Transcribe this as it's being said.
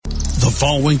The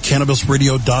following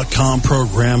CannabisRadio.com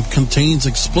program contains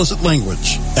explicit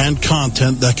language and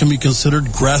content that can be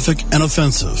considered graphic and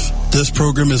offensive. This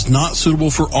program is not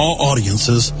suitable for all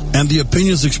audiences, and the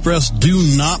opinions expressed do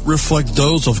not reflect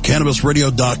those of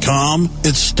CannabisRadio.com,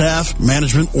 its staff,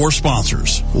 management, or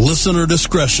sponsors. Listener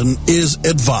discretion is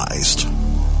advised.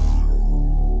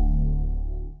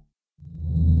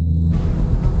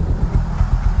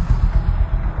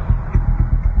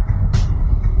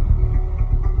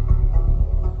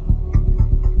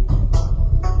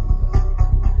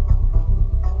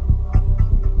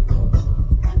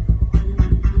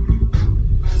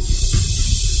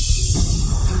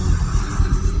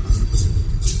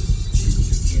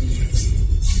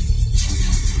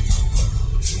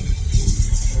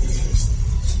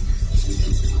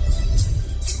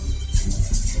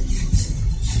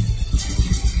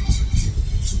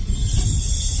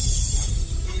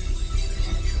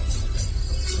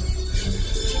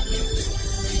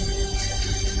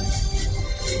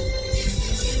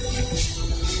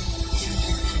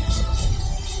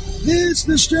 It's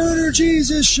the Stoner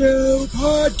Jesus Show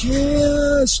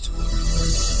podcast.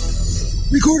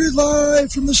 Recorded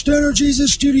live from the Stoner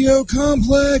Jesus Studio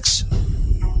Complex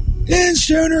in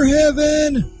Stoner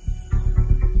Heaven.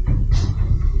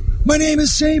 My name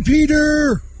is St.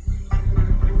 Peter.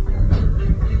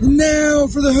 And now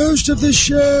for the host of the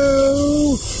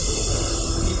show,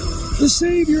 the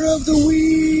savior of the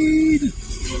weed,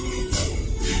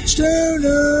 Stoner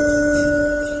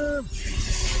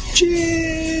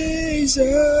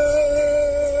Jesus.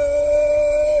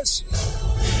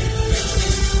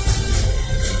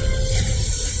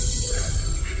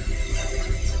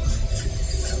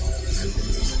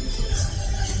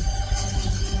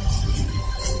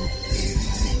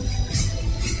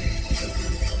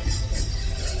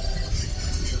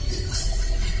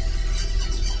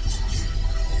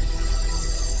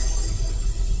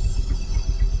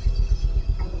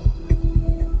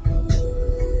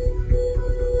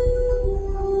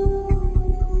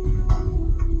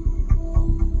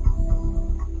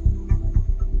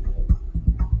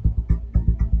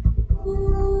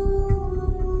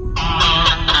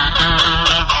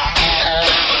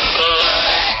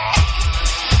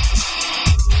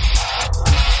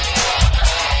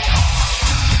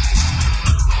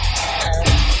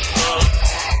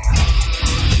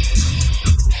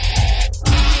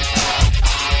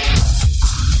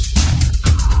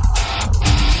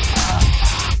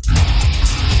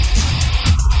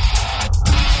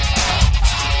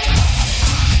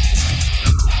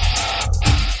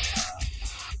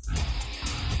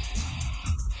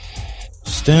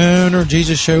 Stoner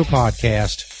Jesus Show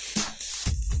podcast.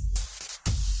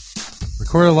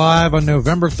 Recorded live on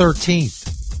November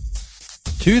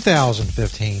 13th,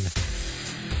 2015.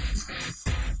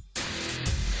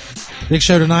 Big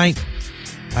show tonight.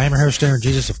 I am your host, Stoner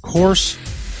Jesus, of course.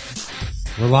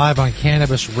 We're live on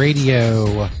Cannabis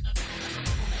Radio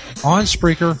on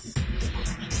Spreaker.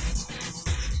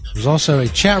 There's also a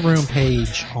chat room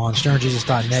page on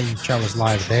stonerjesus.net. You can chat with us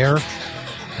live there.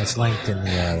 That's linked in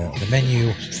the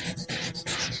menu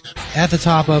at the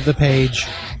top of the page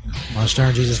on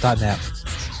stonerjesus.net.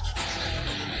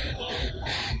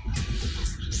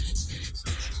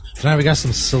 Tonight we got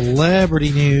some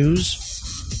celebrity news.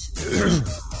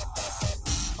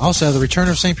 Also, the return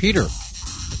of St. Peter.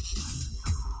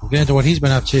 We'll get into what he's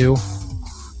been up to.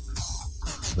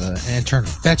 The intern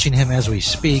fetching him as we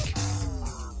speak.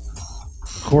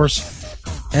 Of course,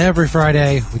 every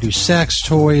Friday, we do sex,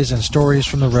 toys, and stories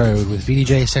from the road with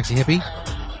VDJ Sexy Hippie.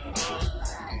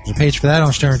 There's a page for that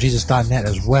on stonerjesus.net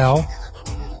as well.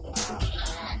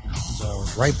 So,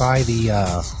 right by the,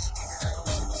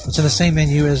 it's in the same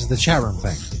menu as the chat room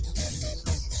thing.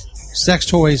 Sex,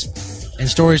 toys, and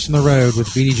stories from the road with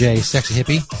VDJ Sexy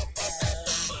Hippie.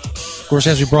 Of course,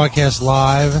 as we broadcast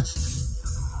live,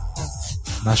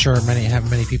 I'm not sure how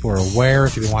many people are aware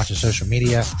if you've been watching social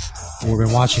media. We've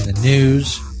been watching the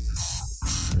news.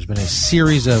 There's been a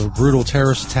series of brutal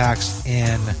terrorist attacks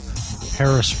in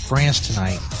Paris, France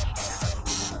tonight.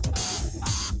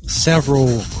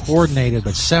 Several coordinated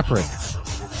but separate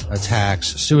attacks,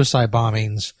 suicide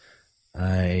bombings,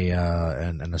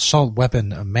 an assault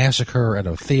weapon massacre at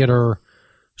a theater,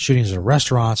 shootings at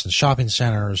restaurants and shopping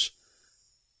centers.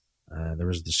 There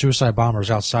was the suicide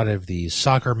bombers outside of the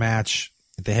soccer match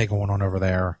that they had going on over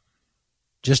there.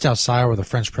 Just outside where the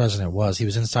French president was. He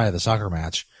was inside of the soccer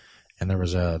match, and there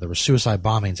were suicide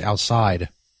bombings outside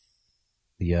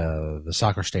the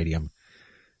soccer stadium.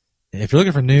 If you're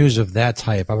looking for news of that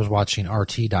type, I was watching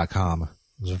RT.com. It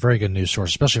was a very good news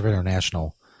source, especially for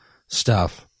international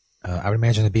stuff. I would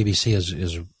imagine the BBC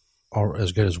is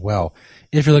as good as well.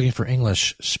 If you're looking for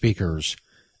English speakers,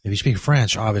 if you speak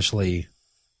French, obviously,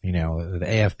 the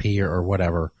AFP or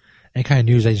whatever, any kind of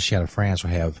news agency out of France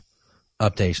will have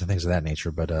updates and things of that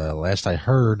nature. But last I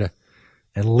heard,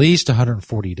 at least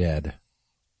 140 dead,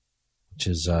 which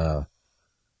is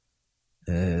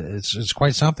it's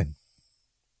quite something.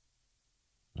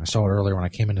 I saw it earlier when I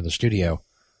came into the studio,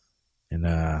 and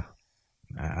I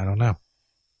don't know.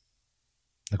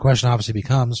 The question obviously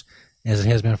becomes, as it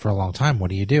has been for a long time, what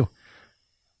do you do?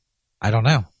 I don't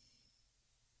know.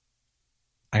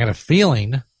 I got a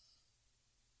feeling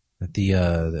that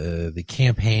the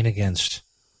campaign against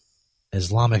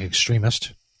Islamic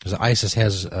extremists, because ISIS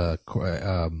has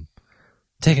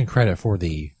taken credit for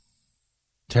the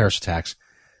terrorist attacks.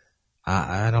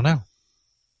 I don't know.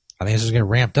 I think this is going to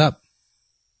get ramped up.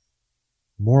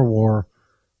 More war,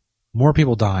 more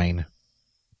people dying,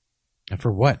 and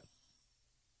for what?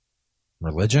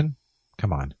 Religion?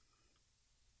 Come on.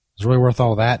 Is it really worth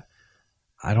all that?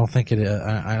 I don't think it.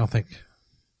 I don't think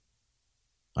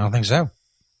so.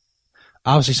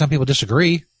 Obviously, some people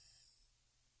disagree.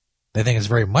 They think it's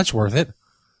very much worth it.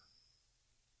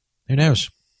 Who knows?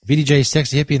 VDJ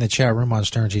Sexy Hippie in the chat room on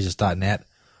sternjesus.net.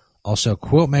 Also,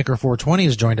 Quiltmaker420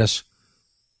 has joined us.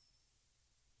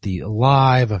 The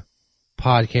live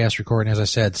podcast recording, as I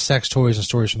said, Sex, Toys, and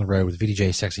Stories from the Road with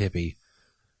VDJ Sexy Hippie.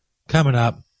 Coming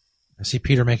up, I see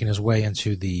Peter making his way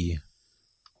into the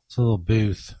little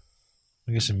booth.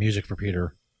 Let me get some music for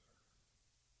Peter.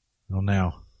 Well,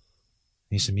 now,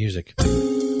 need some music.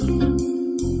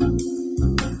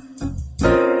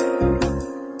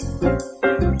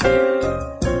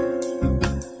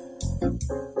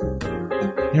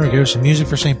 Here we go, some music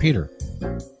for St. Peter.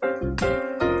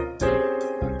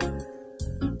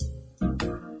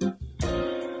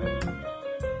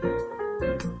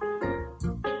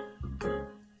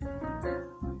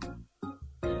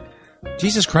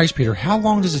 Jesus Christ, Peter, how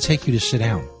long does it take you to sit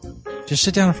down? Just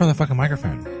sit down in front of the fucking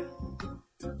microphone.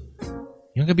 You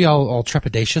don't gonna be all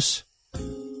trepidatious?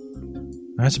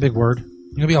 That's a big word.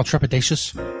 You gonna be all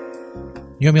trepidatious?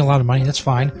 You owe me a lot of money, that's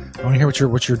fine. I want to hear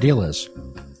what your deal is.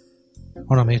 Hold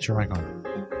on, let me get your mic on.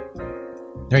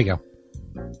 There you go.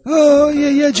 Oh,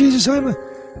 yeah, Jesus, I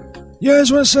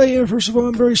just want to say, first of all,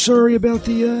 I'm very sorry about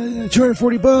the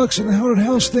 $240 and the haunted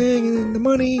house thing and the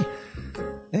money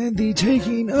and the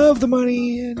taking of the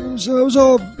money, and it was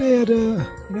all bad,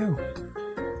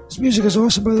 This music is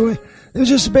awesome, by the way. It was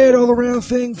just a bad all-around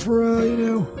thing for,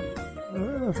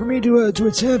 for me to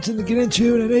attempt and to get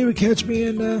into, and I know you would catch me,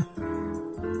 and I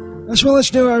just want to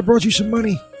let you know I brought you some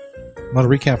money. Well, to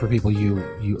recap for people,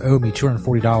 you owe me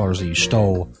 $240 that you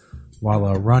stole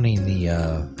while running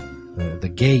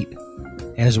the gate,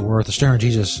 as it were, at the Stern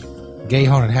Jesus Gay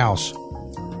Haunted House.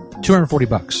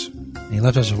 $240. And he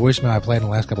left us a voicemail I played in the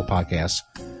last couple podcasts.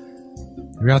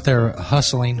 You're out there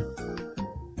hustling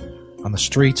on the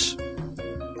streets.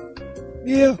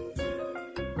 Yeah.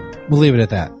 We'll leave it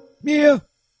at that. Yeah.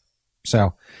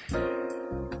 So,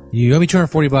 you owe me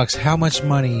 $240. How much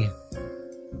money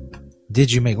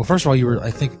did you make? Well, first of all,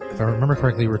 I think, if I remember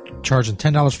correctly, you were charging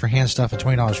 $10 for hand stuff and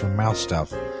 $20 for mouth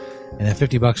stuff, and then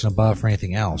 $50 and above for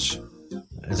anything else.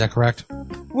 Is that correct?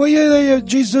 Well, yeah,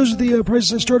 geez, those are the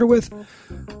prices I started with.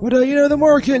 But, the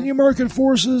market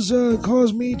forces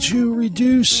caused me to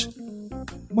reduce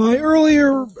my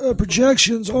earlier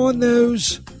projections on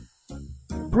those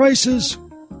prices.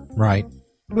 Right.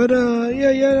 But,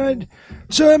 bottom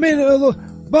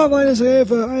line is I have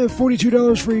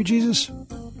 $42 for you, Jesus.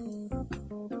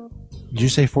 Did you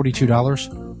say $42?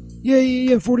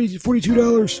 Yeah,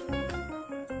 $42.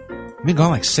 You've been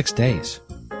gone like 6 days.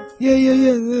 Yeah,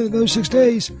 those 6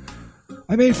 days.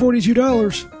 I made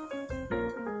 $42.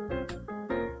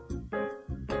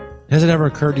 Has it ever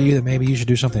occurred to you that maybe you should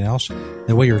do something else?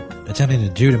 That what you're attempting to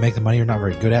do to make the money you're not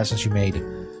very good at, since you made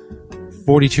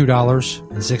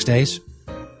 $42 in 6 days?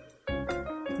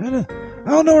 I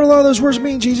don't know what a lot of those words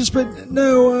mean, Jesus, but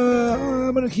no,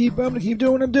 I'm gonna keep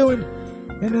doing what I'm doing,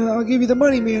 and I'll give you the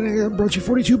money, man. I brought you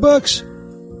 $42,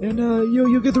 and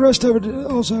you'll get the rest of it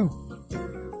also.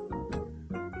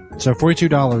 So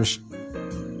 $42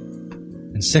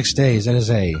 in 6 days, that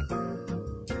is a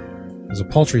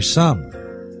paltry sum.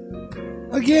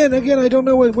 Again, I don't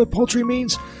know what paltry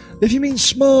means. If you mean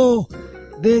small,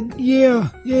 then yeah,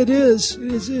 it is.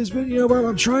 It is. But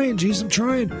I'm trying, Jesus. I'm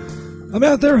trying. I'm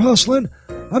out there hustling.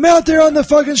 I'm out there on the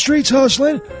fucking streets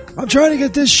hustling. I'm trying to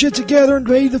get this shit together and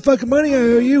pay you the fucking money I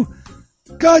owe you.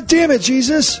 God damn it,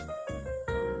 Jesus.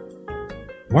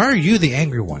 Why are you the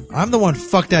angry one? I'm the one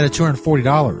fucked out of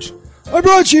 $240. I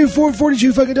brought you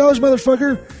 $42 fucking dollars,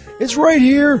 motherfucker. It's right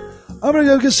here. I'm gonna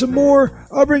go get some more.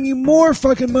 I'll bring you more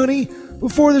fucking money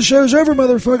before the show's over,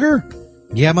 motherfucker.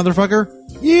 Yeah, motherfucker?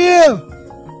 Yeah!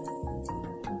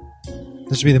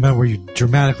 This would be the moment where you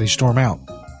dramatically storm out.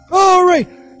 All right.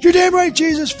 You're damn right,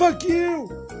 Jesus. Fuck you.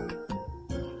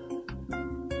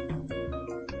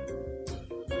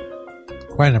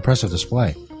 Quite an impressive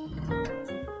display.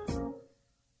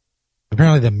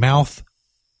 Apparently the mouth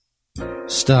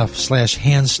stuff /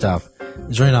 hand stuff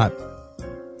is really not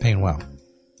paying well.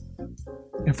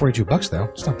 And $42 though.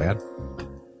 It's not bad.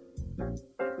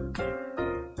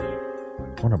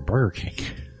 I want a Burger King.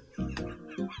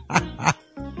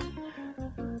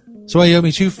 So you owe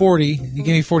me $240. You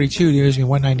gave me $42. You owe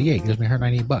me $198. You owe me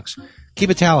 $198. Keep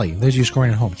a tally. Those of you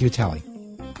scoring at home, keep a tally.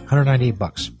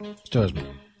 $198. Still owes me.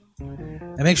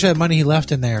 And make sure that money he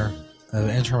left in there,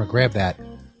 the intern will grab that.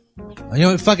 You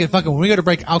know what? Fuck it. When we go to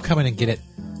break, I'll come in and get it.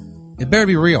 It better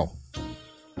be real.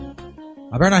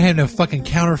 I better not have no fucking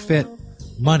counterfeit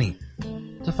money.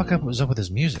 What the fuck was up with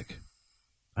his music?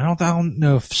 I don't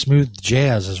know if smooth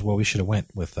jazz is what we should have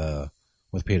went with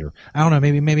Peter. I don't know.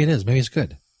 Maybe it is. Maybe it's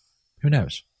good. Who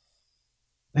knows?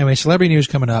 Anyway, celebrity news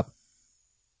coming up.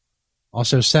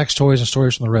 Also, sex toys and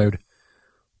stories from the road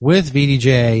with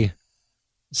VDJ,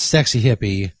 sexy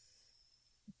hippie.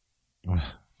 I'm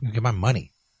gonna get my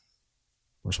money.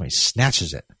 Or somebody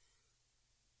snatches it.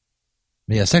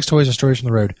 But yeah, sex toys and stories from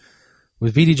the road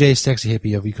with VDJ, sexy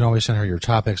hippie. You can always send her your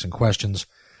topics and questions.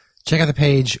 Check out the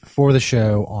page for the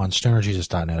show on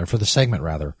stonerjesus.net, or for the segment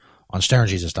rather on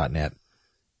stonerjesus.net.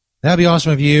 That'd be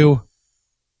awesome of you.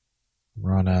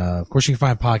 We're on, of course, you can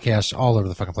find podcasts all over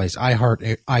the fucking place.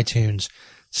 iHeart, iTunes,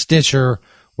 Stitcher,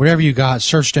 whatever you got.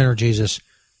 Search Stoner Jesus.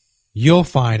 You'll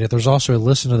find it. There's also a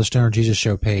Listen to the Stoner Jesus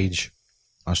Show page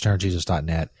on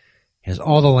stonerjesus.net. It has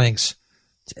all the links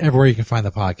to everywhere you can find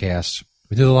the podcast.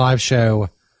 We do the live show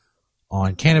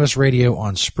on Cannabis Radio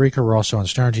on Spreaker. We're also on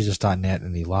stonerjesus.net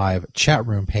in the live chat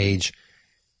room page.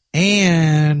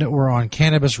 And we're on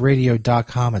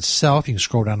cannabisradio.com itself. You can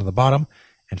scroll down to the bottom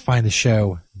and find the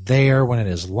show there when it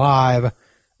is live.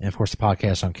 And, of course, the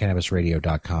podcast on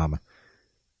cannabisradio.com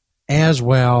as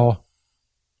well.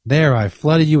 There, I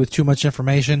flooded you with too much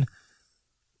information.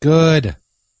 Good.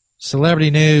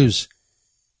 Celebrity news.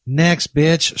 Next,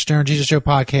 bitch, Stoner Jesus Show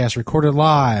podcast recorded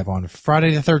live on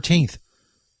Friday the 13th,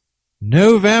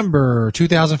 November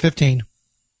 2015.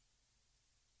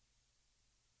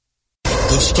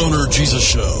 The Stoner Jesus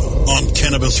Show on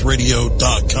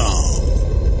cannabisradio.com.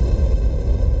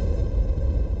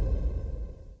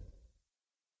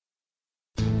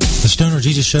 The Stoner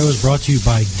Jesus Show is brought to you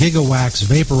by Gigawax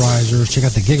Vaporizers. Check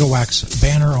out the Gigawax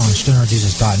banner on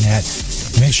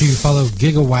stonerjesus.net. And make sure you follow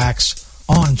Gigawax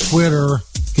on Twitter.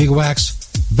 Gigawax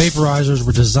Vaporizers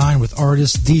were designed with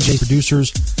artists, DJs,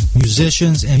 producers,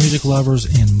 musicians, and music lovers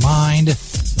in mind.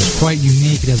 It's quite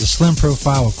unique. It has a slim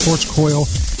profile, a quartz coil,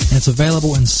 and it's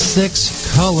available in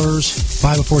 6 colors.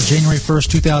 Buy before January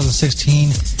 1st, 2016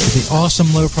 at the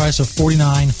awesome low price of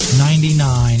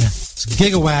 $49.99. It's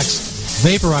Gigawax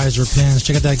Vaporizer pins.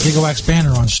 Check out that Gigawax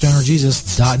banner on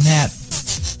stonerjesus.net.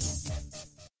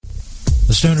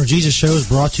 The Stoner Jesus Show is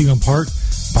brought to you in part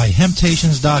by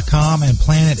Hemptations.com and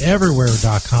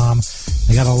PlanetEverywhere.com.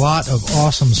 They got a lot of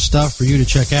awesome stuff for you to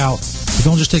check out. But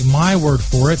don't just take my word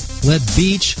for it. Let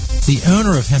Beach, the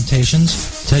owner of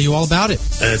Hemptations, tell you all about it.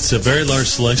 It's a very large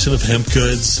selection of hemp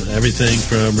goods, everything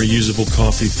from reusable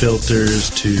coffee filters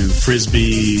to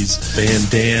frisbees,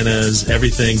 bandanas,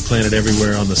 everything Planet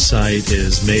Everywhere on the site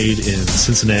is made in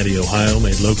Cincinnati, Ohio,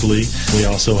 made locally. We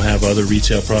also have other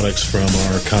retail products from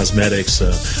our cosmetics,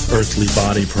 Earthly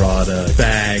Body product,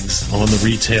 bags on the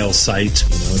retail site.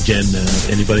 Again,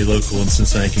 anybody local in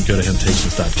Cincinnati can go to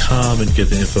Hemptations.com and get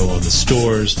the info on the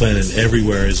stores. Planet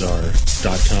Everywhere is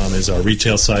 .com is our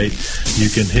retail site. You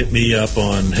can hit me up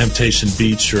on Hemptation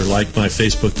Beach or like my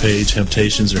Facebook page,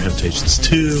 Hemptations or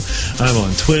Hemptations2. I'm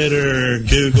on Twitter,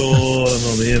 Google, I'm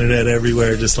on the internet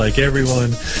everywhere, just like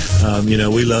everyone.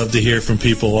 We love to hear from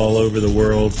people all over the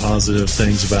world, positive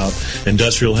things about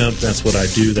industrial hemp. That's what I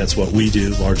do. That's what we do.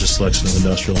 Largest selection of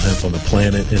industrial hemp on the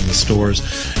planet in the stores.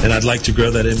 And I'd like to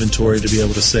grow that inventory to be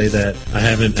able to say that I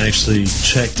haven't actually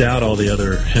checked out all the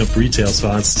other hemp retail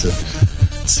spots to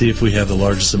see if we have the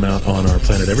largest amount on our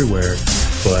Planet Everywhere,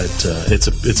 but it's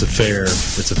a fair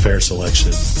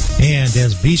selection. And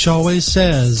as Beach always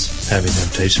says, having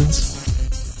temptations.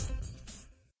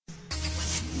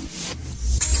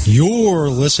 You're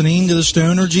listening to the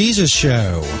Stoner Jesus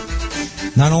Show.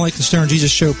 Not only can the Stoner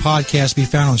Jesus Show podcast be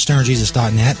found on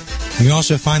stonerjesus.net, you can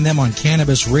also find them on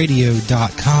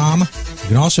cannabisradio.com. You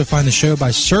can also find the show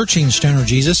by searching Stoner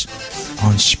Jesus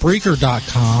on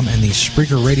Spreaker.com and the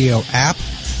Spreaker Radio app,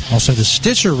 also the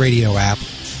Stitcher Radio app,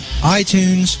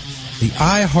 iTunes, the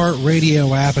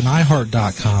iHeartRadio app, and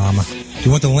iHeart.com. If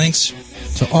you want the links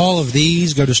to all of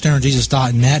these, go to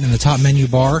stonerjesus.net, and in the top menu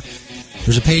bar,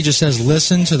 there's a page that says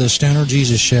Listen to the Stoner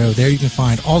Jesus Show. There you can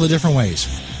find all the different ways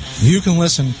you can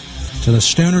listen to the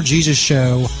Stoner Jesus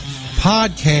Show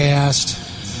podcast.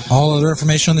 All other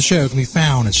information on the show can be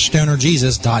found at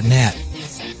stonerjesus.net.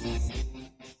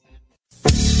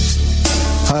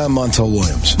 Hi, I'm Montel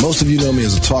Williams. Most of you know me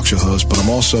as a talk show host, but I'm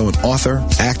also an author,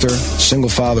 actor, single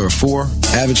father of 4,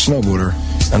 avid snowboarder,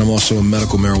 and I'm also a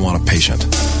medical marijuana patient.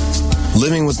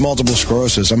 Living with multiple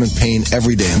sclerosis, I'm in pain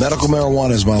every day. Medical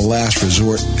marijuana is my last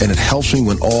resort, and it helps me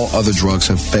when all other drugs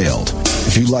have failed.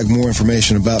 If you'd like more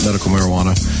information about medical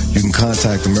marijuana, you can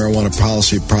contact the Marijuana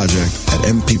Policy Project at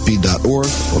mpp.org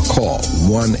or call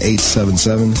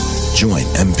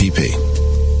 1-877-JOIN-MPP.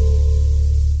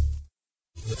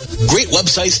 Great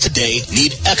websites today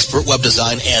need expert web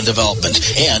design and development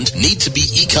and need to be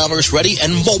e-commerce ready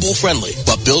and mobile friendly.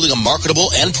 But building a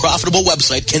marketable and profitable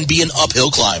website can be an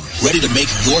uphill climb. Ready to make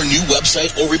your new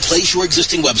website or replace your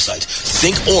existing website?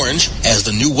 Think Orange as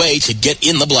the new way to get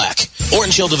in the black.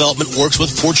 Orange Hill Development works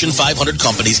with Fortune 500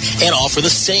 companies and offer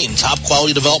the same top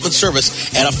quality development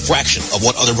service at a fraction of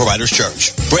what other providers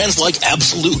charge. Brands like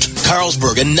Absolute,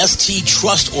 Carlsberg, and Nestea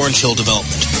trust Orange Hill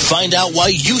Development. Find out why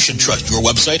you should trust your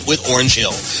website with Orange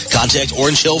Hill. Contact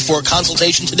Orange Hill for a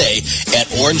consultation today at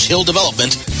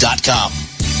orangehilldevelopment.com.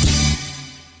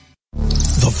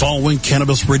 The following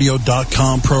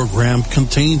CannabisRadio.com program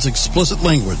contains explicit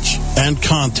language and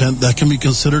content that can be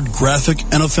considered graphic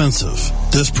and offensive.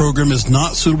 This program is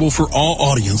not suitable for all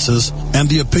audiences, and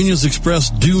the opinions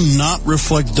expressed do not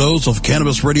reflect those of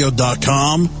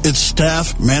CannabisRadio.com, its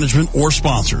staff, management, or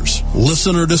sponsors.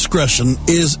 Listener discretion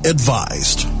is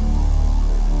advised.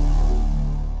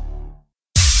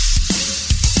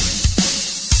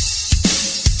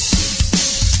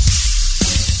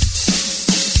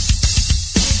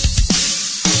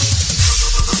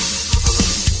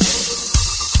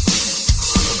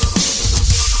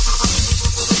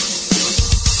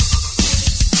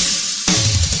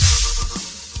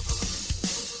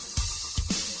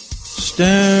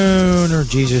 Stoner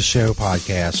Jesus Show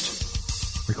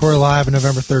podcast. Recorded live on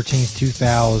November 13th,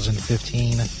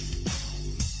 2015.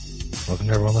 Welcome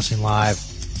to everyone listening live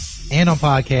and on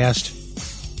podcast.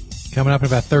 Coming up in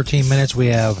about 13 minutes, we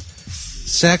have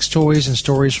sex, toys, and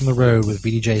stories from the road with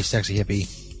BDJ Sexy Hippie.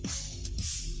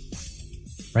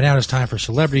 Right now it's time for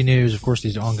celebrity news. Of course,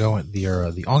 the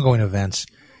ongoing events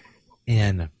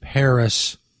in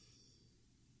Paris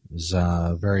is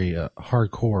very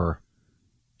hardcore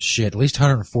shit. At least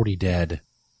 140 dead.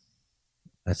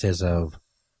 That's as of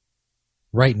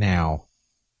right now.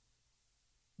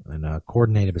 And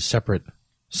coordinated but separate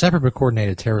but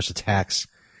coordinated terrorist attacks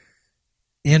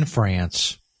in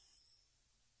France.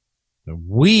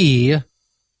 We are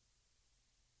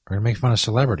going to make fun of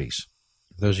celebrities.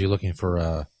 For those of you looking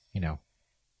for,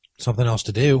 something else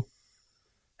to do.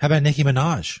 How about Nicki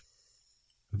Minaj?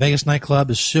 Vegas nightclub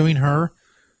is suing her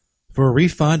for a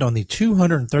refund on the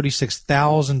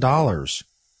 $236,000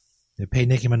 they paid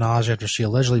Nicki Minaj after she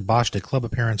allegedly botched a club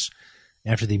appearance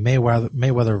after the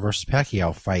Mayweather versus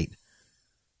Pacquiao fight.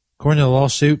 According to the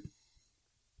lawsuit,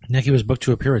 Nicki was booked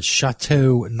to appear at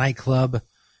Chateau nightclub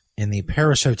in the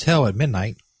Paris Hotel at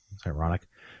midnight. That's ironic.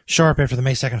 Sharp after the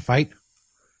May 2nd fight.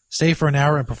 Stay for an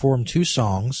hour and perform 2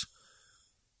 songs.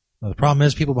 Now, the problem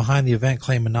is people behind the event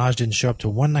claim Minaj didn't show up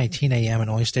till 1:19 a.m. and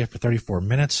only stayed for 34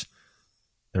 minutes.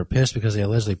 They're pissed because they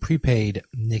allegedly prepaid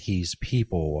Nicki's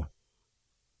people.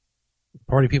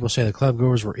 Party people say the club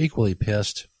goers were equally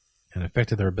pissed and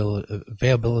affected their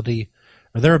ability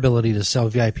to sell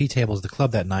VIP tables at the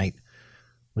club that night,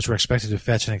 which were expected to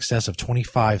fetch in excess of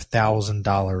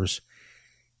 $25,000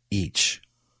 each.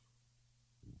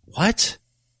 What?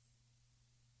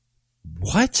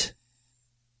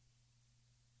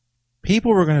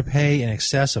 People were going to pay in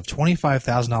excess of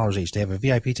 $25,000 each to have a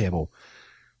VIP table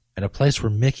at a place where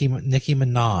Nicki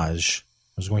Minaj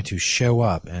was going to show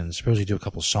up and supposedly do a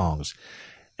couple songs.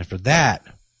 And for that,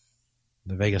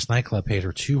 the Vegas nightclub paid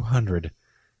her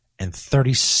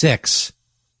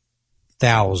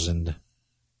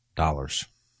 $236,000.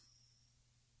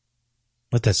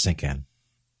 Let that sink in.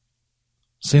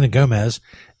 Selena Gomez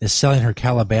is selling her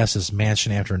Calabasas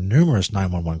mansion after numerous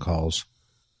 911 calls.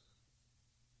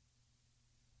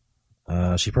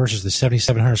 She purchased the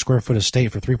 7,700 square foot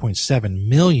estate for $3.7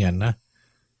 million a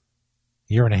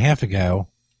year and a half ago.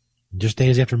 Just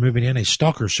days after moving in, a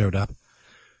stalker showed up.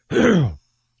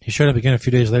 He showed up again a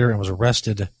few days later and was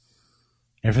arrested.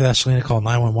 After that, Selena called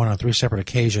 911 on 3 separate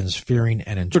occasions, fearing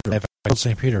and intruder. I told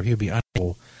St. Peter he would be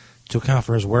unable to account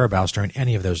for his whereabouts during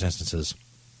any of those instances.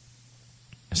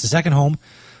 It's the second home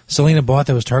Selena bought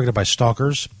that was targeted by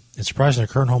stalkers. It's surprising her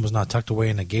current home is not tucked away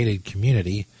in a gated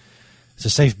community. It's a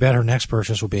safe bet her next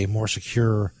purchase will be a more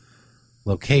secure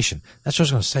location. That's what I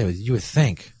was going to say. You would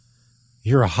think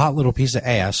you're a hot little piece of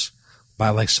ass by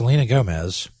like Selena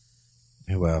Gomez,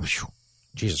 who,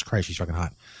 Jesus Christ, she's fucking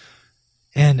hot.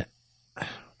 And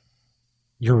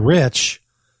you're rich.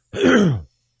 You're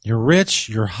rich.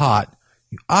 You're hot.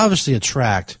 You obviously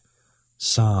attract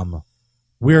some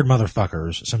weird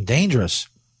motherfuckers, some dangerous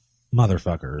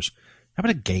motherfuckers. How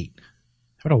about a gate?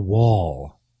 How about a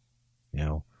wall?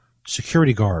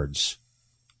 Security guards,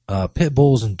 pit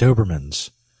bulls and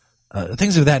Dobermans,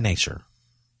 things of that nature.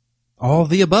 All of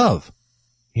the above,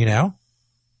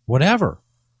 whatever.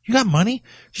 You got money.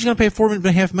 She's going to pay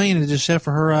 $4.5 million to just set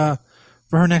for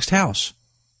her next house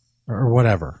or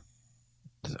whatever.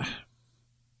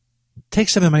 Take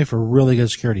some of the money for a really good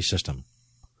security system.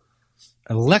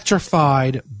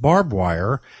 Electrified barbed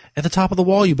wire at the top of the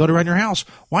wall you build around your house.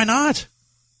 Why not?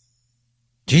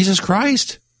 Jesus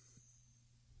Christ.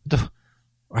 Do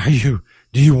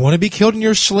you want to be killed in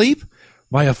your sleep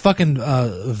by a fucking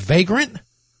vagrant?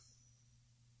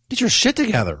 Get your shit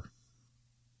together.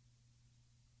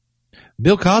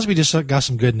 Bill Cosby just got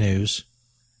some good news.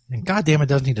 And goddamn it,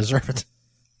 doesn't he deserve it?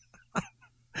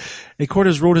 A court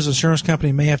has ruled his insurance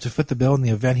company may have to foot the bill in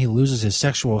the event he loses his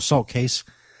sexual assault case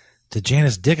to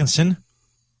Janice Dickinson.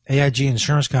 AIG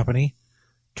Insurance Company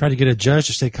tried to get a judge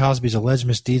to say Cosby's alleged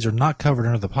misdeeds are not covered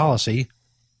under the policy,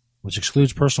 which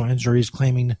excludes personal injuries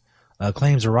claims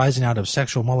arising out of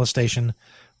sexual molestation,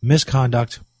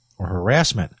 misconduct, or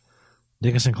harassment.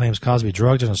 Dickinson claims Cosby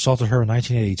drugged and assaulted her in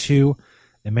 1982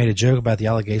 and made a joke about the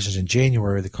allegations in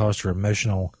January that caused her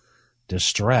emotional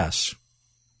distress.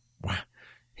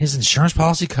 His insurance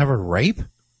policy covered rape?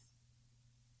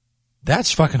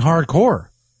 That's fucking hardcore.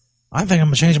 I think I'm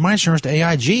going to change my insurance to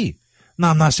AIG. No,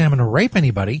 I'm not saying I'm going to rape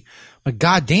anybody, but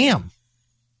goddamn,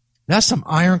 that's some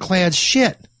ironclad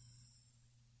shit.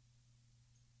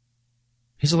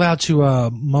 He's allowed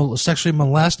to sexually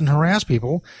molest and harass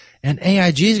people, and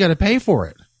AIG's got to pay for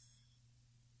it.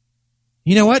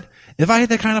 You know what? If I had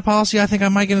that kind of policy, I think I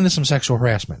might get into some sexual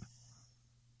harassment.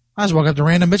 I just walk up to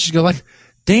random bitches and go like,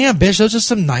 damn, bitch, those are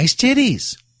some nice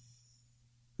titties.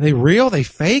 Are they real? Are they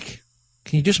fake?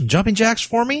 Can you do some jumping jacks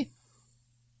for me?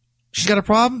 She's got a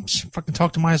problem? Just fucking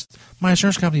talk to my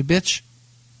insurance company, bitch.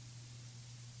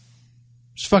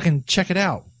 Just fucking check it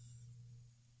out.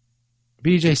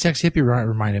 BJ Sex Hippie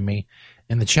reminded me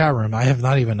in the chat room. I have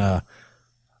not even, I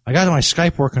got my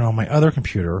Skype working on my other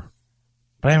computer,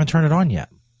 but I haven't turned it on yet.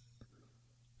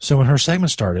 So when her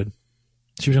segment started,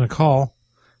 she was going to call,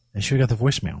 and she got the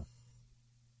voicemail.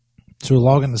 So we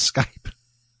log into Skype.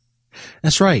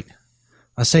 That's right.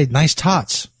 I say, nice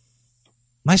tots.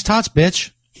 Nice tots,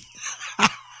 bitch.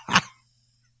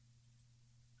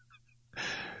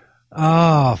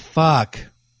 Oh, fuck.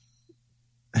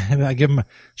 I give him,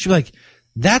 she'd be like,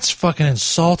 that's fucking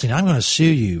insulting. I'm going to sue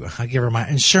you. I give her my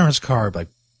insurance card, like,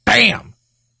 bam.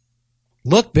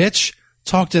 Look, bitch,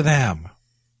 talk to them.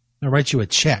 I'll write you a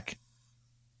check.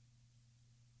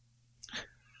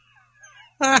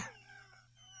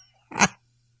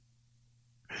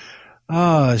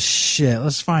 Oh, shit.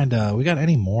 Let's find, we got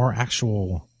any more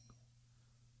actual,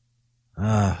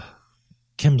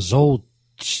 Kim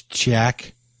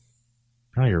Zolciak.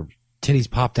 Oh, your titties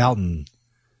popped out in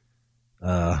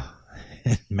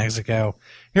Mexico.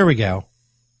 Here we go.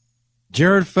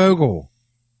 Jared Fogle,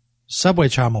 subway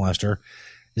child molester,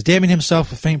 is damning himself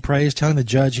with faint praise, telling the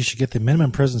judge he should get the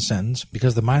minimum prison sentence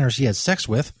because the minors he had sex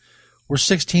with were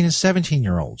 16 and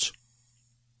 17-year-olds.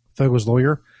 Fogle's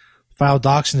lawyer filed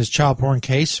docs in his child porn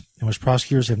case, in which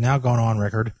prosecutors have now gone on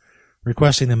record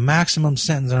requesting the maximum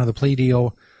sentence under the plea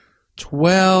deal,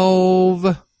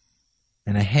 12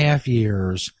 and a half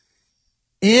years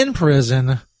in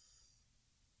prison.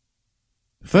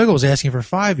 Fogle was asking for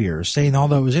 5 years, saying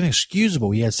although it was inexcusable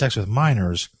he had sex with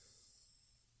minors,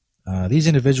 these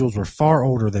individuals were far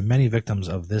older than many victims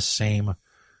of this same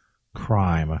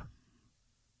crime.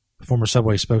 The former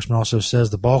Subway spokesman also says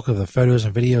the bulk of the photos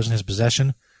and videos in his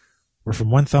possession were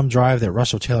from one thumb drive that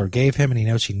Russell Taylor gave him, and he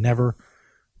notes he never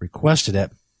requested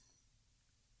it.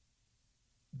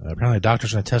 Apparently, a doctor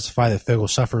is going to testify that Fogle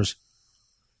suffers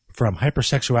from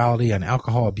hypersexuality and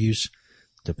alcohol abuse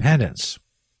dependence.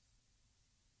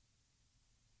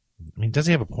 I mean, does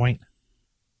he have a point?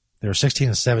 They were 16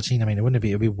 and 17. I mean, it would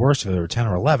be worse if they were 10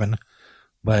 or 11,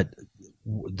 but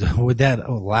would that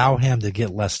allow him to get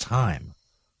less time?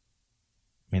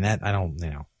 I mean, I don't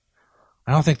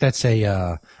think that's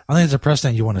I think it's a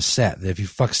precedent you want to set. That if you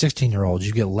fuck 16-year-olds,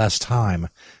 you get less time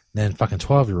than fucking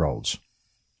 12-year-olds.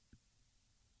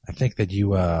 I think that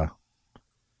you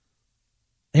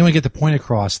anyone get the point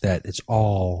across that it's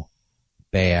all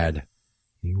bad.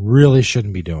 You really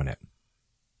shouldn't be doing it.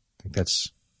 I think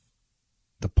that's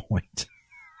the point.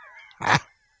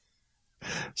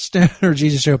 Stoner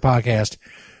Jesus Show podcast,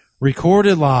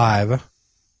 recorded live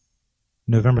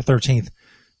November 13th,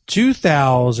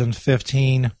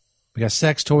 2015. We got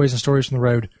sex, toys, and stories from the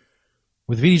road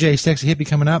with VJ Sexy Hippie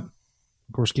coming up.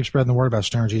 Of course, keep spreading the word about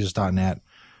stonerjesus.net.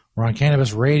 We're on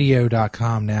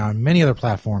CannabisRadio.com now and many other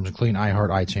platforms, including iHeart,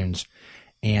 iTunes,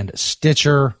 and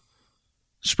Stitcher.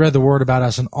 Spread the word about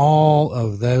us in all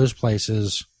of those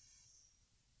places.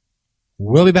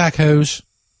 We'll be back, hoes.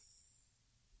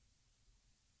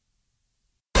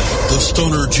 The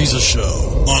Stoner Jesus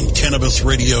Show on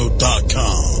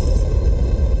CannabisRadio.com.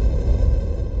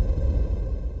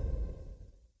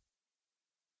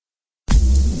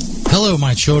 Hello,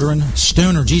 my children.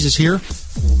 Stoner Jesus here.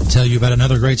 I'll tell you about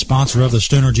another great sponsor of the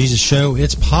Stoner Jesus Show.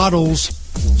 It's Pottles.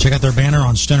 Check out their banner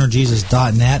on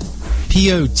stonerjesus.net.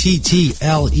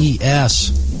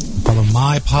 Pottles. Follow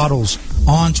My Pottles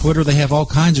on Twitter. They have all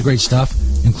kinds of great stuff,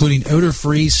 including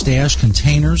odor-free stash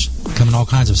containers. Come in all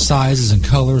kinds of sizes and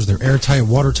colors. They're airtight,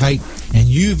 watertight, and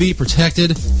UV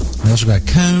protected. They also got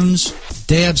cones,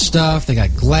 dab stuff. They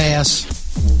got glass,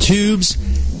 tubes,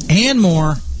 and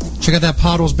more. Check out that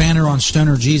Pottles banner on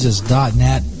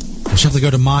stonerjesus.net. Or simply go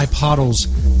to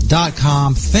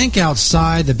mypottles.com. Think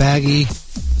outside the baggie.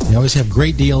 They always have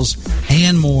great deals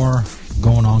and more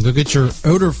going on. Go get your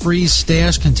odor-free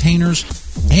stash containers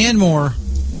and more.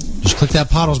 Just click that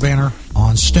Pottles banner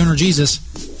on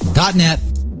stonerjesus.net.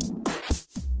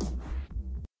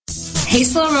 Hey,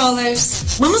 Slow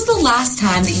Rollers. When was the last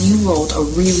time that you rolled a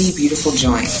really beautiful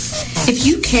joint? If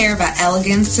you care about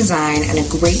elegance, design, and a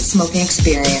great smoking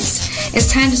experience,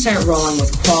 it's time to start rolling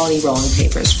with quality rolling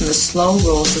papers from the Slow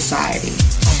Roll Society.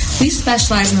 We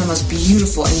specialize in the most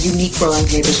beautiful and unique rolling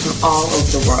papers from all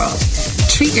over the world.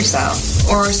 Treat yourself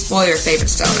or spoil your favorite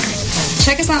stoner.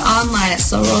 Check us out online at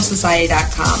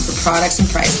slowrollsociety.com for products and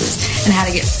prices and how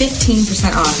to get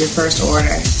 15% off your first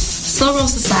order. Slow Roll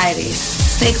Society.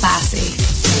 Stay classy.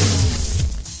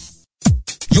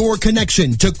 Your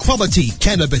connection to quality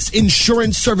cannabis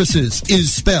insurance services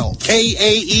is spelled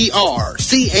K-A-E-R-C-H-E-R.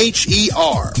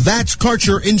 That's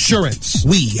Karcher Insurance.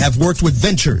 We have worked with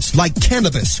ventures like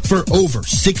cannabis for over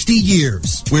 60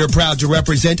 years. We're proud to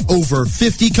represent over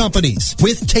 50 companies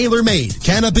with tailor-made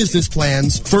cannabis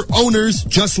plans for owners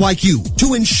just like you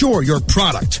to insure your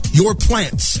product, your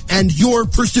plants, and your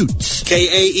pursuits.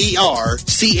 K-A-E-R-C-H-E-R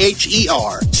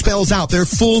spells out their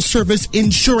full-service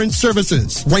insurance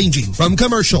services ranging from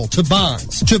commercial to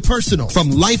bonds, to personal,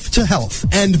 from life to health,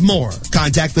 and more.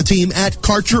 Contact the team at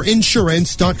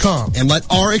KarcherInsurance.com and let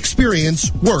our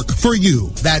experience work for you.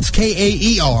 That's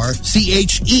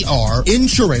K-A-E-R-C-H-E-R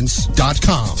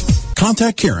Insurance.com.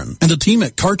 Contact Karen and the team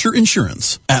at Karcher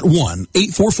Insurance at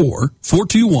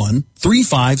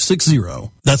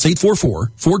 1-844-421-3560. That's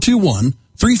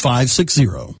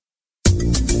 844-421-3560.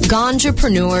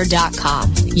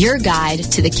 Ganjapreneur.com, your guide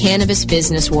to the cannabis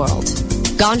business world.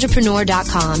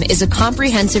 Ganjapreneur.com is a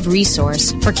comprehensive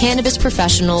resource for cannabis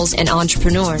professionals and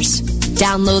entrepreneurs.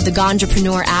 Download the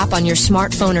Ganjapreneur app on your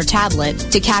smartphone or tablet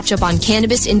to catch up on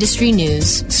cannabis industry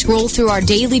news, scroll through our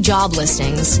daily job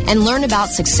listings, and learn about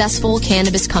successful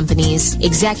cannabis companies,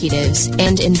 executives,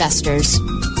 and investors.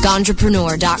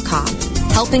 Ganjapreneur.com,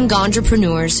 helping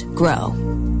Ganjapreneurs grow.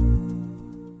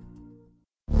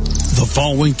 The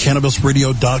following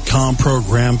CannabisRadio.com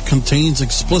program contains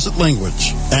explicit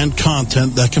language and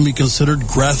content that can be considered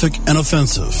graphic and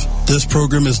offensive. This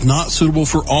program is not suitable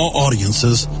for all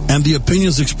audiences, and the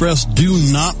opinions expressed do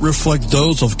not reflect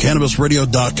those of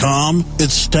CannabisRadio.com,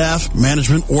 its staff,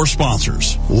 management, or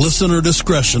sponsors. Listener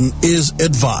discretion is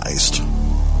advised.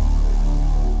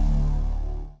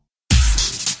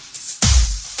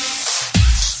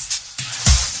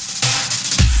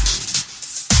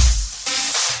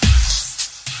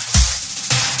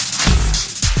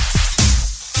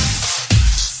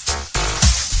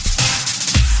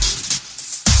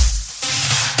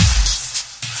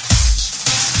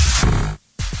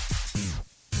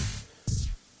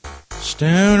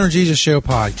 Stoner Jesus Show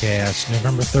podcast,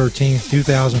 November 13th,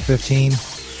 2015.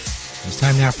 It's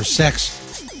time now for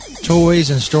sex,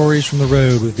 toys, and stories from the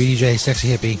road with VJ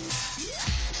Sexy Hippie.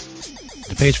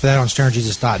 The page for that on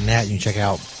stonerjesus.net. You can check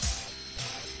out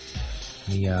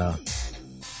the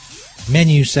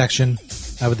menu section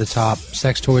up at the top,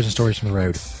 sex, toys, and stories from the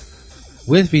road.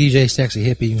 With VJ Sexy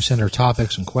Hippie, you can send her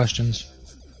topics and questions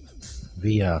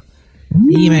via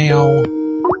email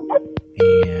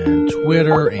and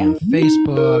Twitter and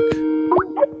Facebook.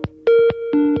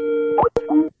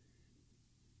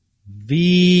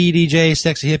 VDJ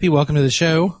Sexy Hippie, welcome to the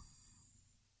show.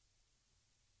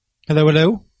 Hello,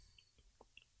 hello.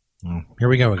 Oh, here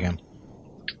we go again.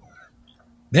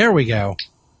 There we go.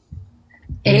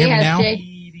 Can you hear me now?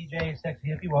 VDJ Sexy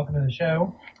Hippie, welcome to the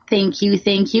show. Thank you,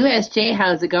 SJ.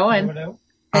 How's it going? Hello.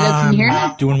 Can you hear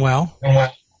me? Doing well.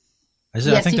 Yes,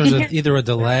 I think there's either a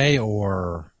delay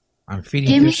or I'm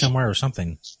feeding you somewhere or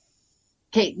something.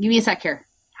 Okay, give me a sec here.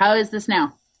 How is this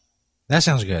now? That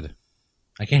sounds good.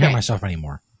 I can't hear myself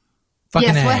anymore.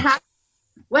 Fucking yes,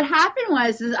 what happened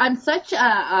was I'm such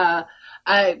a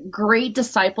great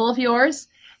disciple of yours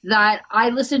that I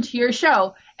listen to your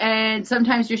show, and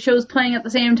sometimes your show's playing at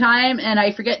the same time, and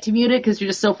I forget to mute it because you're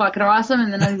just so fucking awesome,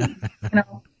 and then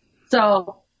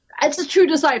so it's a true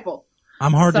disciple.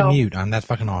 I'm hard to mute. I'm that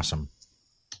fucking awesome.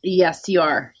 Yes, you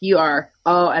are. You are.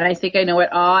 Oh, and I think I know it.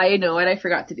 Oh, I know what I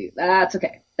forgot to do. That's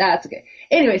okay.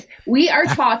 Anyways, we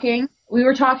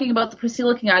were talking about the pussy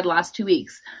looking guide the last 2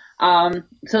 weeks.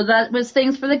 So that was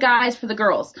things for the guys, for the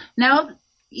girls. Now,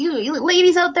 you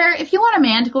ladies out there, if you want a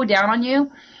man to go down on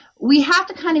you, we have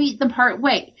to kind of meet them part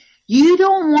way.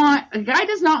 A guy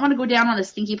does not want to go down on a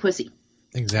stinky pussy.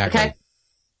 Exactly. Okay?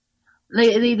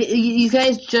 You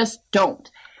guys just don't.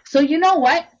 So you know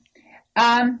what?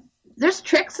 There's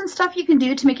tricks and stuff you can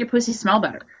do to make your pussy smell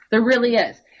better. There really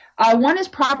is. One is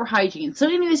proper hygiene. So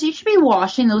anyways, you should be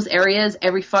washing those areas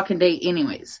every fucking day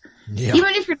anyways. Yeah.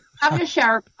 Even if you're having a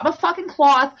shower, have a fucking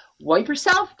cloth, wipe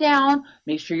yourself down,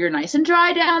 make sure you're nice and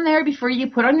dry down there before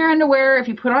you put on your underwear, if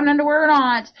you put on underwear or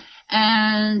not,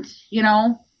 and,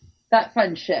 that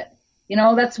fun shit.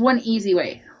 That's one easy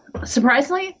way.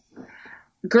 Surprisingly,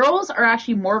 girls are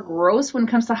actually more gross when it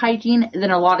comes to hygiene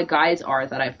than a lot of guys are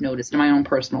that I've noticed in my own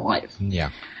personal life. Yeah.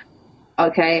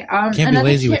 Okay. Can't be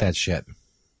lazy with that shit.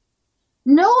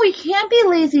 No, you can't be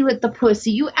lazy with the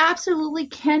pussy. You absolutely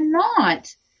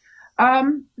cannot.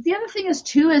 The other thing is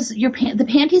the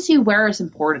panties you wear is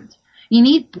important. You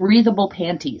need breathable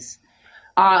panties.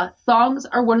 Thongs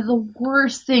are one of the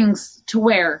worst things to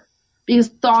wear because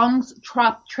thongs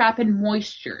trap in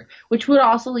moisture, which would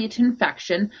also lead to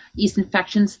infection, yeast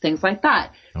infections, things like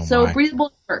that.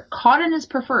 Breathable, cotton is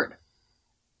preferred.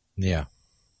 Yeah.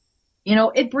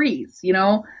 It breathes,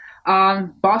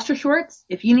 boxer shorts,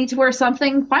 if you need to wear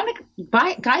something,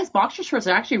 guys, boxer shorts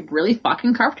are actually really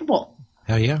fucking comfortable.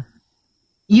 Hell yeah.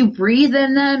 You breathe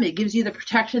in them, it gives you the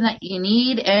protection that you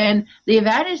need, and the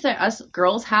advantage that us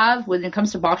girls have when it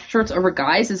comes to boxer shorts over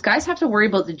guys is guys have to worry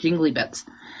about the jingly bits.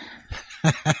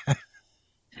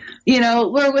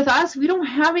 Where with us, we don't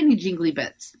have any jingly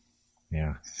bits.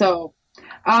 Yeah. So,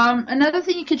 another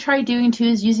thing you could try doing too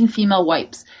is using female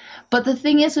wipes. But the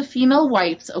thing is with female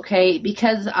wipes, okay,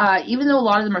 because even though a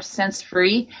lot of them are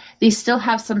sense-free, they still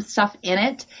have some stuff in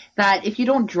it that if you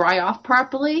don't dry off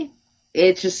properly,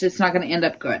 it's not going to end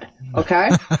up good,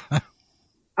 okay?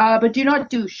 But do not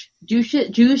douche.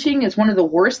 Douching is one of the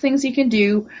worst things you can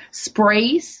do.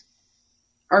 Sprays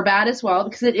are bad as well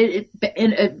because it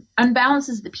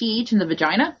unbalances the pH in the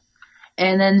vagina,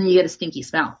 and then you get a stinky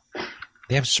smell.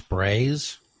 They have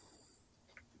sprays?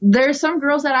 There's some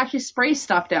girls that actually spray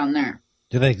stuff down there.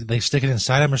 Do they stick it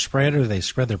inside them or spray it, or do they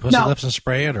spread their pussy lips and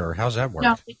spray it, or how's that work?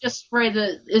 No, they just spray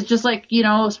it's just like,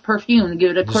 it's perfume.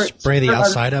 Give it a spray the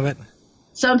outside of it?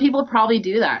 Some people probably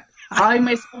do that. I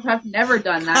myself have never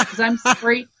done that because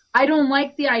I don't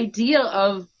like the idea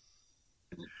of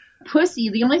pussy.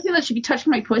 The only thing that should be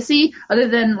touching my pussy other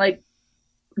than like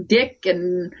dick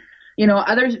and,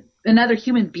 another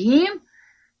human being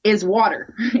is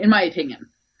water, in my opinion.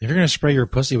 If you're going to spray your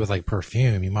pussy with like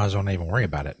perfume, you might as well not even worry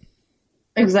about it.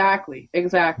 Exactly.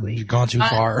 You've gone too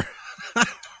far.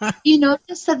 You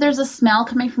notice that there's a smell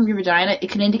coming from your vagina. It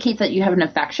can indicate that you have an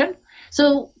infection.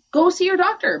 So go see your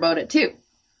doctor about it too.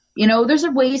 There's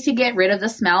ways to get rid of the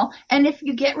smell. And if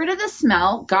you get rid of the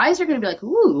smell, guys are going to be like,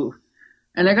 ooh.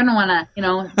 And they're going to want to,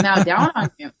 mow down on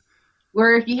you.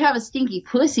 Where if you have a stinky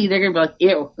pussy, they're going to be like,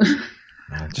 ew.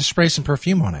 Just spray some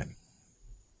perfume on it.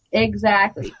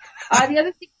 Exactly. The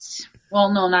other thing,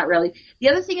 well, no, not really. The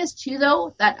other thing is too,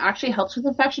 though, that actually helps with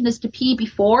infection is to pee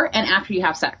before and after you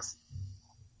have sex.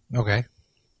 Okay.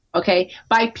 Okay.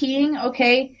 By peeing,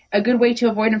 okay, a good way to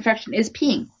avoid infection is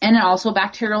peeing, and also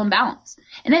bacterial imbalance.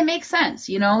 And it makes sense.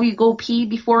 You go pee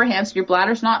beforehand so your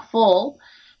bladder's not full.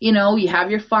 You have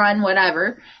your fun,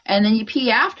 whatever, and then you pee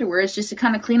afterwards just to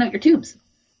kind of clean out your tubes.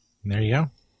 There you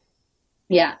go.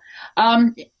 Yeah.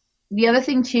 The other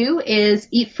thing, too, is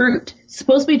eat fruit.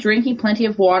 Supposed to be drinking plenty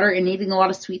of water and eating a lot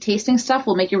of sweet tasting stuff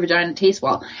will make your vagina taste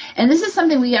well. And this is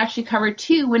something we actually covered,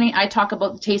 too, when I talk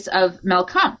about the taste of male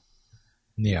cum.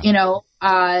 Yeah.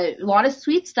 A lot of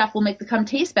sweet stuff will make the cum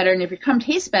taste better. And if your cum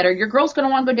tastes better, your girl's going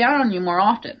to want to go down on you more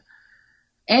often.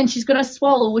 And she's going to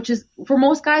swallow, which is, for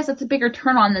most guys, that's a bigger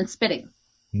turn on than spitting.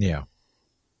 Yeah.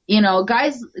 You know,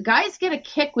 guys get a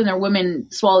kick when their women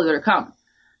swallow their cum,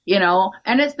 you know,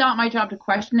 and it's not my job to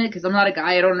question it because I'm not a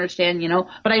guy. I don't understand, you know,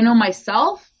 but I know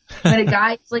myself when a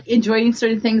guy's like enjoying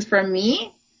certain things from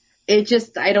me, it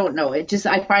just, I don't know. It just,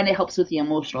 I find it helps with the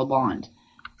emotional bond.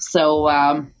 So,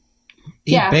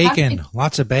 Eat bacon.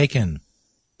 Lots of bacon.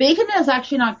 Bacon is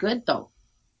actually not good though.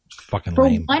 Fucking For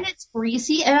lame. one, it's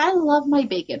greasy, and I love my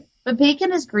bacon. But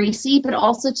bacon is greasy, but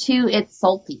also, too, it's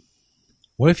salty.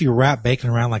 What if you wrap bacon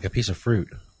around like a piece of fruit?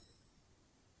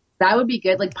 That would be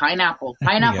good, like pineapple.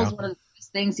 Pineapple is one of the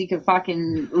best things you can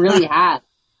fucking really have.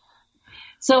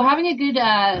 So having a good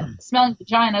smelling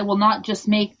vagina will not just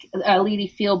make a lady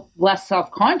feel less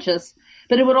self-conscious,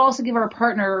 but it would also give our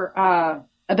partner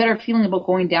a better feeling about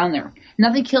going down there.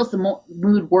 Nothing kills the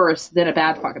mood worse than a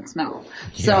bad fucking smell.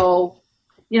 Yeah. So...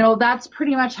 you know, that's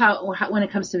pretty much how, when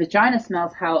it comes to vagina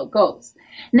smells, how it goes.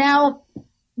 Now,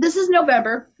 this is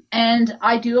November, and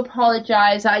I do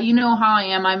apologize. You know how I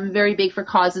am. I'm very big for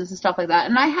causes and stuff like that.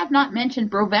 And I have not mentioned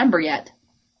Brovember yet.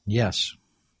 Yes.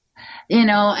 You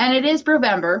know, and it is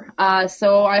Brovember.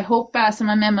 So I hope some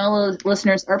of my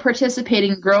listeners are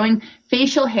participating in growing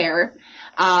facial hair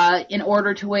in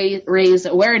order to raise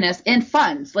awareness and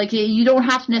funds. Like, you don't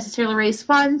have to necessarily raise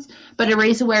funds, but to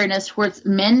raise awareness towards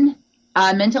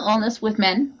mental illness with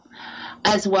men,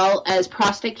 as well as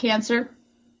prostate cancer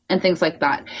and things like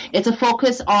that. It's a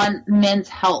focus on men's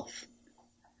health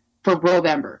for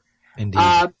Brovember. Indeed.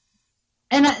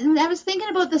 And I was thinking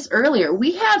about this earlier.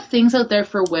 We have things out there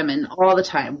for women all the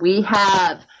time. We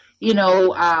have, you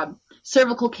know,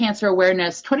 cervical cancer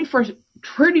awareness 24,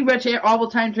 pretty much all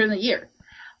the time during the year.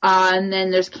 And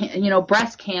then there's, you know,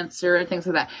 breast cancer and things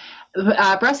like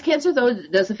that. Breast cancer, though,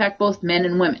 does affect both men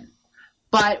and women.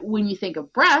 But when you think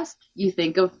of breast, you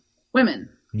think of women.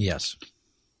 Yes.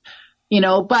 You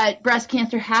know, but breast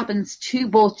cancer happens to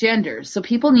both genders. So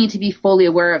people need to be fully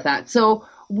aware of that. So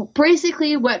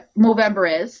basically what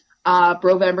Movember is,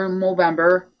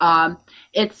 Movember,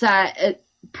 it's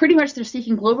pretty much they're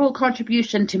seeking global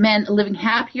contribution to men living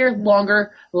happier,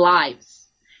 longer lives.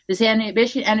 This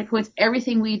ambition and it points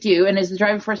everything we do and is the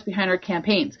driving force behind our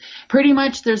campaigns. Pretty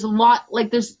much there's a lot,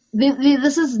 like this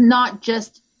is not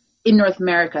just in North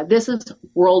America. This is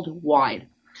worldwide.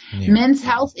 Yeah. Men's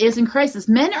health is in crisis.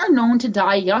 Men are known to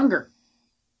die younger.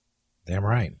 Damn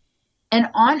right. And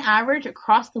on average,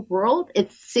 across the world,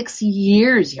 it's 6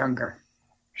 years younger.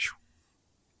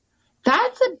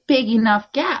 That's a big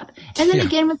enough gap. And then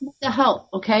again with mental health,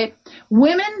 okay?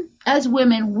 Women, as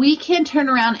women, we can turn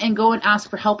around and go and ask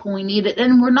for help when we need it,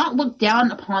 and we're not looked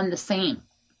down upon the same.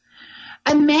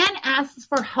 A man asks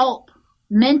for help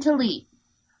mentally,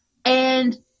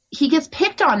 and he gets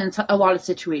picked on in a lot of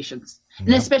situations,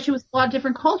 and especially with a lot of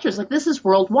different cultures. Like, this is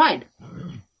worldwide.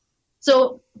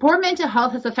 So poor mental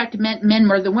health has affected men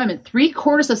more than women.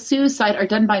 3/4 of suicide are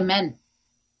done by men.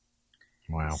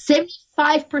 Wow.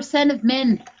 75% of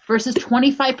men versus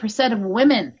 25% of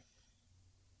women.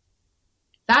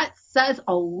 That says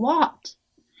a lot.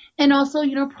 And also,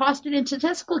 you know, prostate and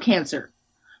testicle cancer.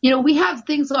 You know, we have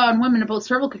things on women about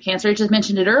cervical cancer. I just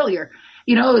mentioned it earlier.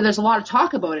 You know, there's a lot of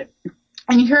talk about it.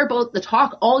 And you hear about the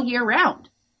talk all year round,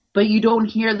 but you don't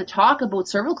hear the talk about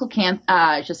cervical cancer,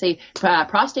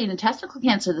 prostate and testicle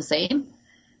cancer the same.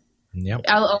 Yep.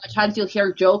 A lot of times you'll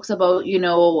hear jokes about, you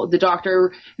know, the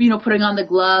doctor, you know, putting on the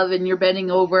glove and you're bending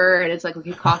over and it's like,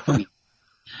 okay, cough for me.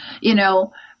 You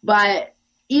know, but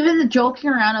even the joking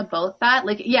around about that,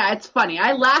 like, yeah, it's funny.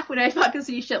 I laugh when I fucking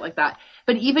see shit like that.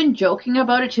 But even joking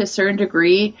about it to a certain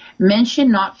degree, men should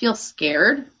not feel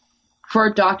scared for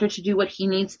a doctor to do what he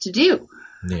needs to do.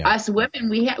 Yeah. Us women,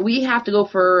 we have to go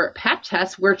for pap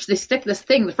tests, where they stick this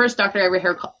thing. The first doctor I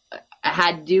ever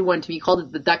had do one to me, called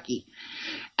it the ducky,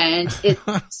 and it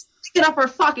stick it up our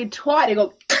fucking twat and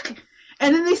go,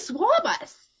 and then they swab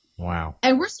us. Wow!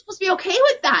 And we're supposed to be okay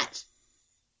with that,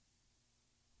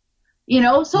 you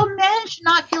know. So men should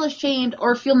not feel ashamed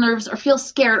or feel nervous or feel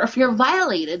scared or feel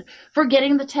violated for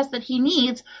getting the test that he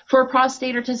needs for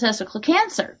prostate or testicular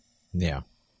cancer. Yeah.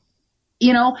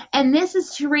 You know, and this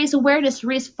is to raise awareness, to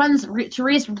raise funds, to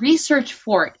raise research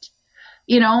for it.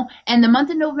 You know, and the month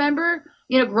of November,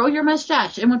 you know, grow your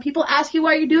mustache. And when people ask you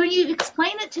why you're doing it, you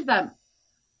explain it to them.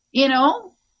 You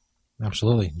know?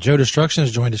 Absolutely. Joe Destruction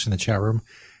has joined us in the chat room.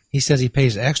 He says he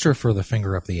pays extra for the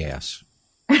finger up the ass.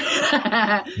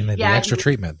 And the extra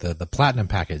treatment, the platinum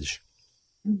package.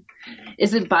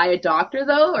 Is it by a doctor,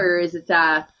 though, or is it...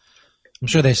 I'm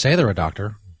sure they say they're a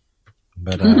doctor,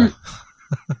 but...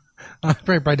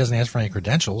 Probably doesn't ask for any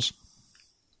credentials.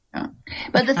 Yeah.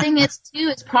 But the thing is, too,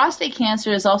 is prostate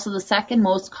cancer is also the second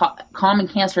most common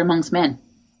cancer amongst men.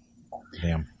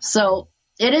 Damn. So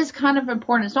it is kind of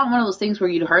important. It's not one of those things where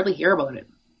you'd hardly hear about it.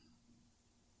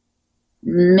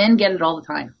 Men get it all the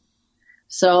time.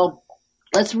 So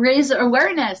let's raise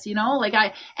awareness, and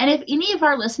if any of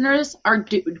our listeners are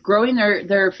growing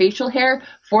their facial hair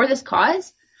for this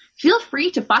cause, feel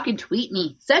free to fucking tweet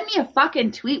me. Send me a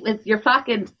fucking tweet with your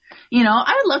fucking,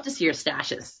 I would love to see your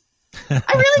stashes. I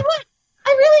really would.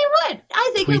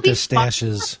 I think tweet it would be the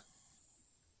stashes. Fun.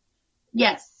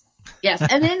 Yes.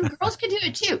 And then girls could do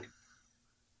it too.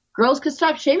 Girls could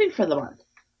stop shaving for the month.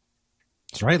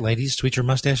 That's right, ladies. Tweet your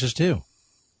mustaches too.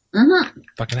 Mm-hmm.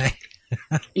 Fucking A.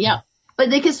 Yeah. But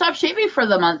they could stop shaving for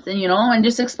the month and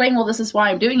just explain, well, this is why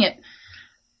I'm doing it.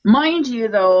 Mind you,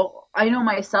 though, I know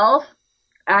myself,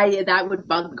 that would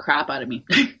bug the crap out of me.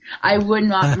 I would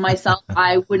not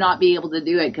be able to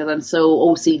do it because I'm so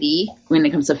OCD when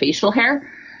it comes to facial hair.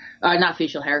 Not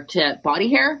facial hair, to body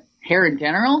hair in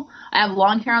general. I have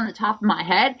long hair on the top of my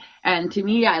head, and to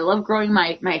me, I love growing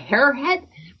my hair head,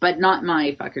 but not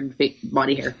my fucking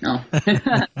body hair. No.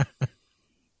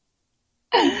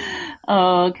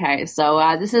 Okay,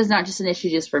 so this is not just an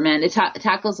issue just for men. It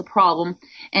tackles a problem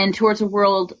and towards a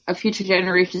world of future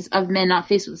generations of men not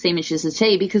faced with the same issues as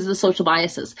today because of the social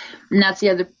biases. And that's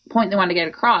the other point they want to get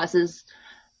across is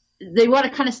they want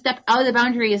to kind of step out of the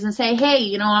boundaries and say,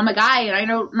 hey, I'm a guy and I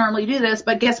don't normally do this,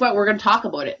 but guess what? We're going to talk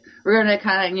about it. We're going to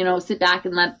kind of, sit back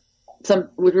and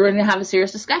we're going to have a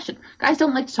serious discussion. Guys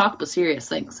don't like to talk about serious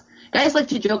things. Guys like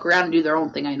to joke around and do their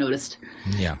own thing, I noticed.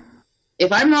 Yeah.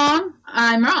 If I'm wrong,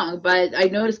 I'm wrong. But I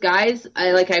notice guys,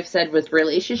 like I've said with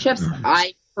relationships,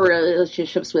 I prefer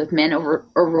relationships with men over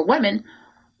women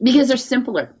because they're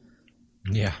simpler.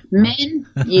 Yeah. Men,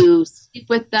 you sleep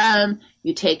with them,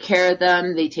 you take care of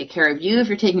them, they take care of you if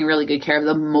you're taking really good care of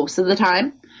them most of the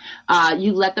time.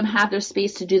 You let them have their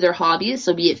space to do their hobbies,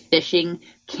 so be it fishing,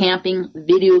 camping,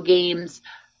 video games,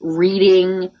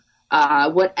 reading,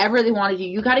 whatever they want to do.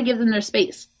 You got to give them their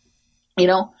space. They're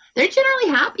generally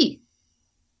happy.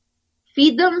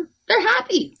 Feed them, they're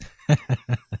happy.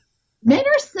 Men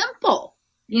are simple,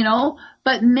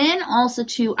 but men also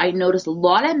too, I notice a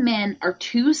lot of men are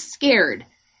too scared,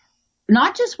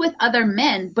 not just with other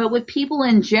men, but with people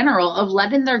in general, of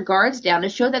letting their guards down to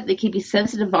show that they can be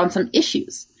sensitive on some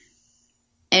issues.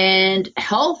 And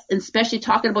health, and especially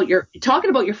talking about your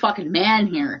fucking man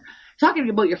here, talking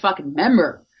about your fucking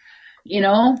member,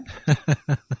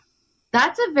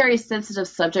 that's a very sensitive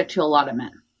subject to a lot of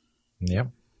men. Yep.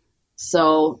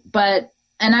 So,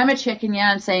 and I'm a chick, and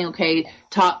I'm saying, okay,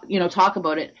 talk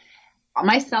about it.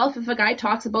 Myself, if a guy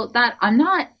talks about that,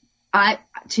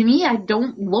 to me, I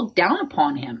don't look down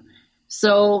upon him.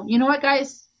 So, you know what,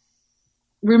 guys?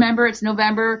 Remember, it's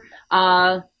November.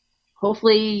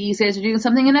 Hopefully you guys are doing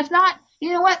something, and if not,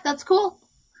 you know what? That's cool.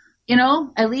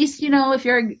 At least, if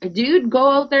you're a dude, go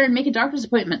out there and make a doctor's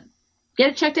appointment.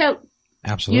 Get it checked out.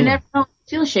 Absolutely. You never know.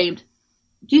 Feel ashamed.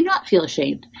 Do not feel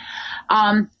ashamed.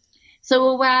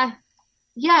 So, I'm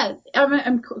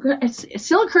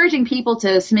still encouraging people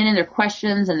to submit in their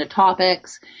questions and their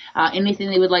topics, anything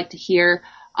they would like to hear,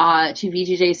 to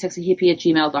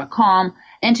vjjsexyhippie@gmail.com,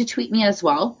 and to tweet me as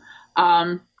well.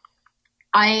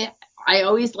 I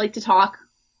always like to talk.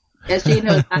 As Jay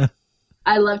knows,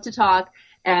 I love to talk,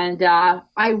 and I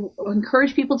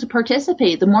encourage people to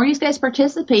participate. The more you guys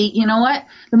participate, you know what?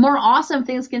 The more awesome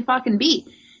things can fucking be.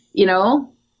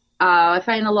 I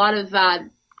find a lot of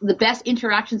the best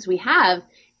interactions we have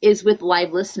is with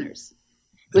live listeners,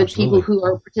 with Absolutely. people who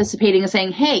are participating and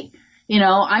saying, hey,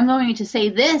 I'm going to say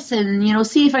this and,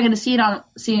 see if I'm going to see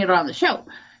it on the show.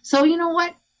 So you know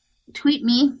what? Tweet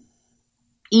me,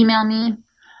 email me.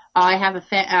 I have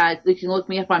you can look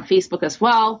me up on Facebook as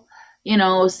well,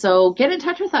 so get in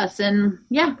touch with us and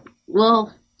yeah,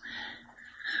 we'll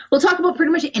talk about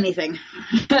pretty much anything.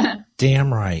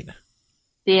 Damn right.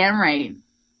 Damn right.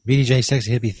 VDJ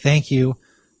Sexy Hippie, thank you.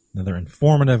 Another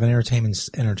informative and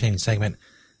entertaining segment.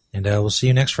 And we'll see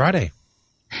you next Friday.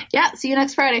 Yeah, see you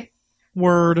next Friday.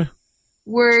 Word.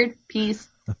 Peace.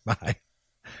 Bye.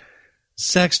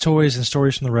 Sex, toys, and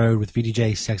stories from the road with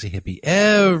VDJ Sexy Hippie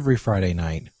every Friday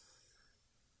night.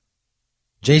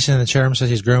 Jason in the chat room says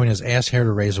he's growing his ass hair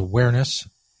to raise awareness.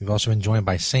 We've also been joined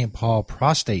by St. Paul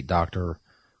Prostate Doctor,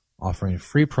 offering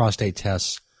free prostate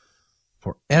tests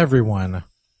for everyone.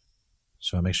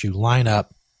 So make sure you line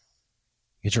up,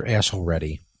 get your asshole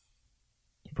ready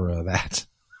for that.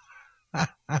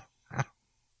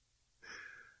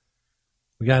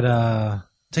 We got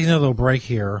taking another little break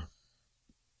here.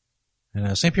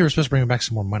 And St. Peter was supposed to bring back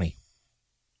some more money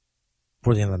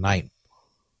before the end of the night.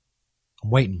 I'm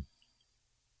waiting.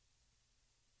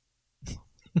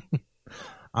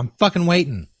 I'm fucking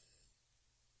waiting.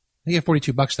 I get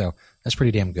 $42 though. That's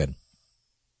pretty damn good.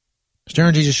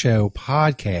 Stoner Jesus Show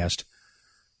podcast,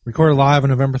 recorded live on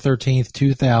November 13th,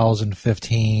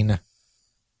 2015.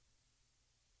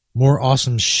 More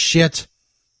awesome shit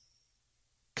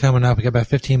coming up. We got about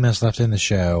 15 minutes left in the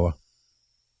show.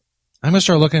 I'm going to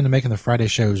start looking into making the Friday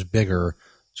shows bigger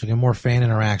so we get more fan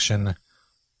interaction,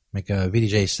 make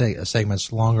VDJ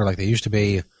segments longer like they used to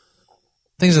be,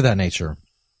 things of that nature.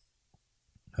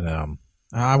 And,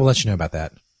 I will let you know about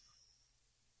that.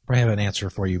 Probably have an answer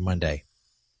for you Monday.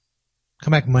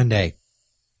 Come back Monday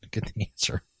to get the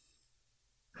answer.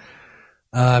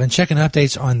 I've been checking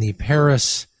updates on the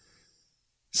Paris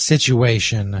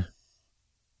situation.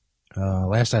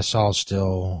 Last I saw,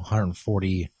 still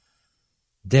 140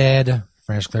 dead.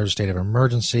 France declared a state of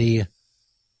emergency.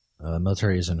 The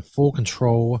military is in full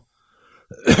control.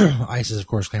 ISIS, of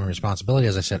course, claiming responsibility,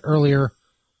 as I said earlier.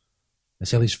 They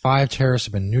say at least 5 terrorists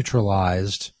have been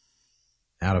neutralized.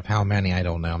 Out of how many, I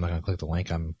don't know. I'm not going to click the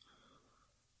link. I'm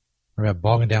about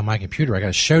bogging down my computer. I got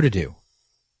a show to do.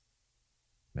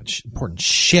 Important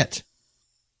shit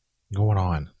going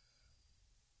on.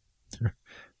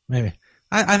 Maybe.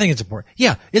 I think it's important.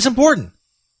 Yeah, it's important.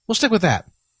 We'll stick with that.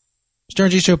 Stoner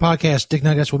Jesus Show podcast. Dick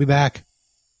Nuggets will be back.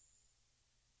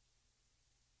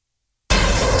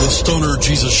 The Stoner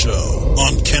Jesus Show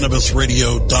on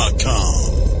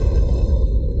CannabisRadio.com.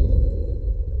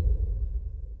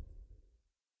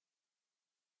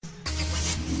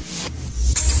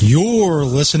 You're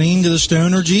listening to the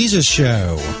Stoner Jesus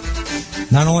Show.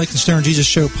 Not only can the Stoner Jesus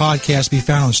Show podcast be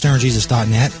found on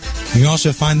stonerjesus.net, you can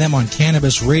also find them on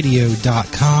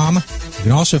CannabisRadio.com. You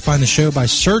can also find the show by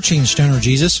searching Stoner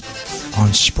Jesus on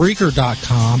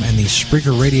Spreaker.com and the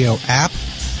Spreaker Radio app,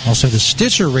 also the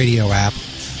Stitcher Radio app,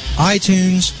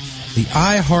 iTunes, the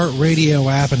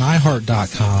iHeartRadio app, and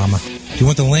iHeart.com. If you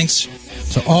want the links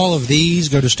to all of these,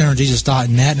 go to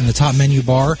stonerjesus.net. In the top menu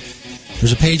bar,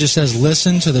 there's a page that says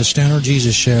Listen to the Stoner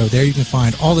Jesus Show. There you can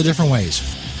find all the different ways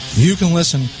you can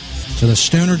listen to the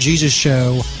Stoner Jesus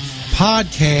Show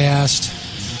podcast.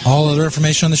 All other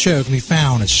information on the show can be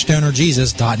found at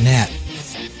stonerjesus.net.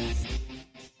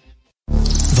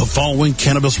 The following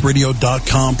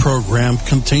CannabisRadio.com program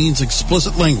contains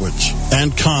explicit language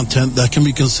and content that can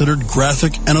be considered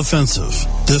graphic and offensive.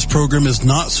 This program is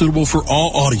not suitable for all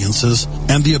audiences,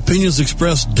 and the opinions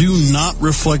expressed do not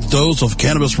reflect those of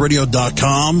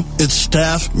CannabisRadio.com, its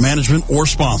staff, management, or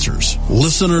sponsors.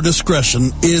 Listener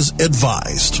discretion is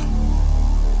advised.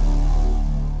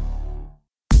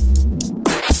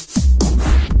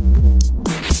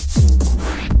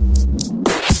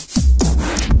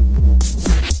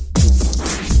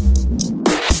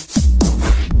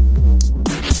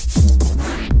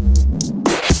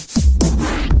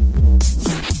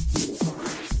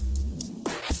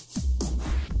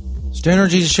 Stoner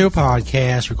Jesus Show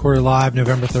podcast, recorded live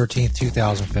November 13th,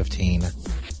 2015.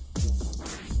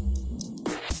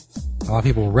 A lot of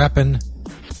people repping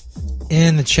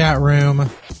in the chat room,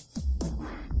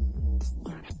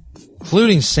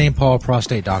 including St. Paul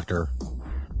prostate doctor.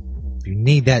 If you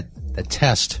need that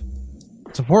test,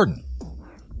 it's important.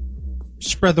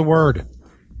 Spread the word.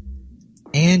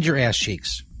 And your ass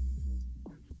cheeks.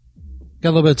 Got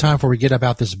a little bit of time before we get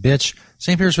about this bitch.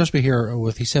 St. Pierre's supposed to be here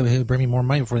with, he said he'll bring me more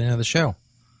money before the end of the show.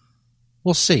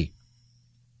 We'll see.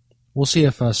 We'll see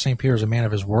if St. Pierre is a man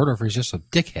of his word or if he's just a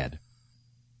dickhead.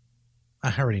 I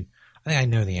think I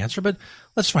know the answer, but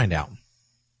let's find out.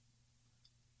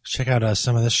 Let's check out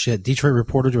some of this shit. Detroit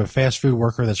reporter to a fast food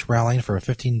worker that's rallying for a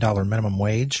 $15 minimum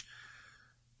wage.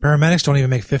 Paramedics don't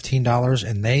even make $15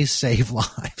 and they save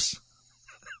lives.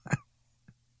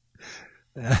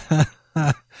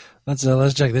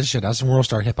 Let's check this shit out. Some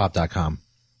WorldStarHipHop.com.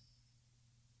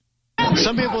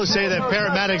 Some people say that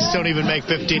paramedics don't even make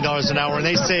 $15 an hour and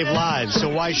they save lives.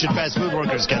 So why should fast food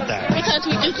workers get that? Because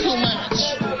we do too much.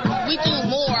 We do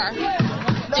more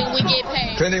than we get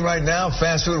paid. Trending right now,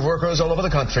 fast food workers all over the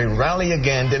country rally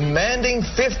again, demanding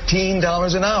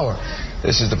 $15 an hour.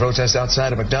 This is the protest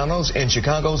outside of McDonald's in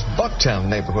Chicago's Bucktown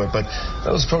neighborhood. But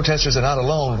those protesters are not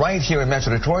alone. Right here in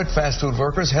Metro Detroit, fast food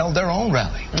workers held their own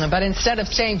rally. But instead of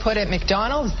staying put at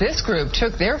McDonald's, this group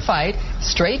took their fight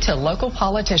straight to local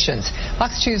politicians.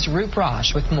 Fox 2's Roop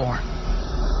Raj with more.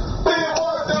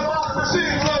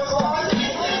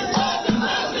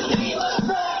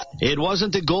 It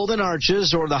wasn't the Golden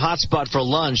Arches or the hotspot for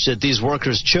lunch that these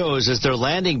workers chose as their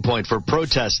landing point for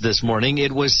protests this morning.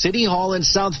 It was City Hall in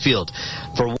Southfield.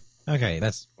 Okay,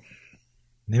 that's...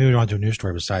 Maybe we don't do a news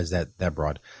story besides that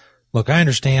broad. Look, I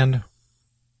understand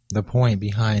the point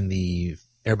behind the...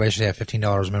 Everybody should have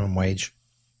 $15 minimum wage.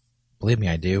 Believe me,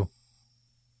 I do.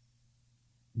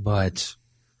 But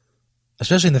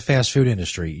especially in the fast food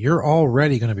industry, you're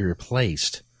already going to be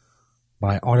replaced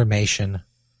by automation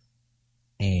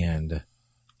and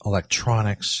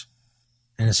electronics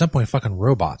and at some point fucking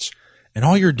robots. And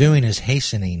all you're doing is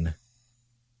hastening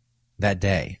that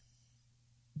day.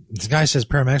 This guy says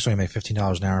paramedics only make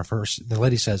 $15 an hour. First, the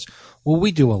lady says, well,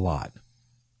 we do a lot.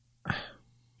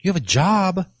 You have a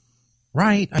job,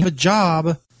 right? I have a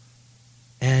job.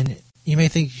 And you may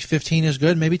think 15 is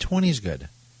good, maybe 20 is good.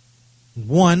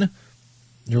 One,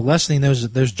 you're lessening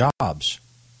those jobs.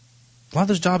 A lot of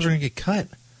those jobs are going to get cut.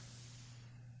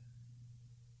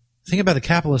 The thing about the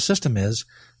capitalist system is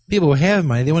people who have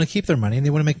money, they want to keep their money and they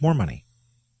want to make more money.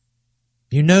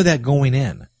 You know that going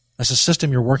in. That's the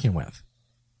system you're working with.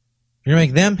 You're going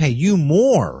to make them pay you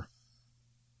more.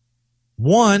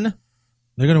 One,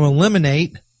 they're going to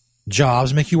eliminate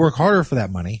jobs, make you work harder for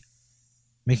that money,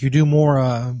 make you do more,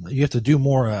 you have to do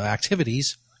more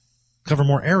activities, cover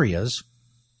more areas.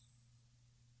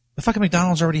 The fucking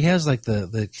McDonald's already has like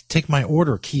the take my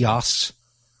order kiosks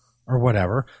or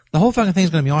whatever. The whole fucking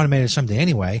thing's going to be automated someday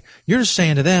anyway. You're just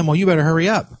saying to them, well, you better hurry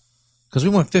up because we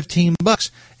want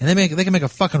 $15 and they can make a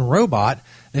fucking robot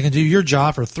that can do your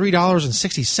job for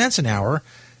 $3.60 an hour.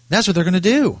 That's what they're going to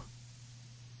do.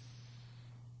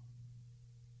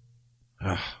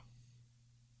 Ugh.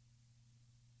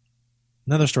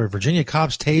 Another story. Virginia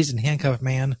cops tased and handcuffed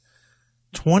man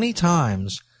 20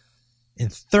 times in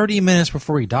 30 minutes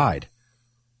before he died.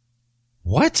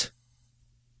 What?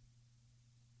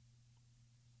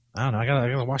 I don't know. I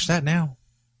gotta watch that now.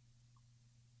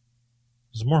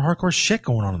 There's more hardcore shit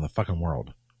going on in the fucking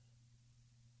world.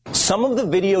 Some of the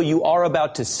video you are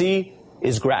about to see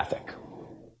is graphic.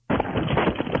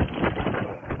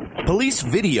 Police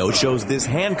video shows this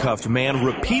handcuffed man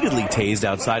repeatedly tased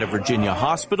outside a Virginia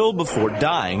hospital before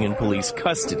dying in police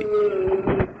custody. All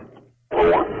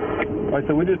right,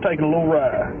 so we're just taking a little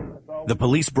ride. The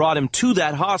police brought him to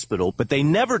that hospital, but they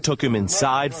never took him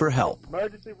inside for help.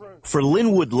 For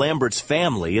Linwood Lambert's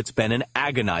family, it's been an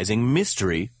agonizing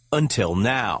mystery until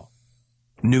now.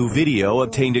 New video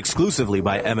obtained exclusively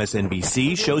by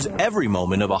MSNBC shows every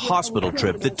moment of a hospital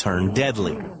trip that turned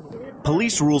deadly.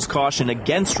 Police rules caution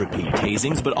against repeat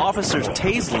tasings, but officers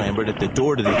tased Lambert at the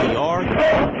door to the ER.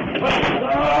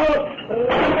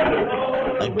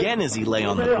 Again as he lay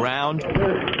on the ground.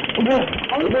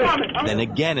 Then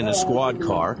again in a squad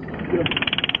car.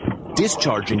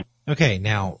 Discharging. Okay,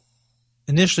 now,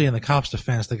 initially in the cop's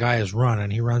defense, the guy is running.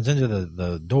 He runs into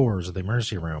the doors of the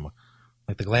emergency room,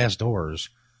 like the glass doors.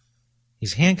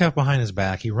 He's handcuffed behind his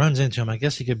back. He runs into him. I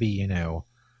guess he could be,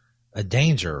 a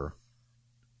danger.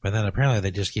 But then apparently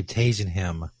they just keep tasing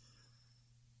him.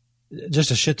 Just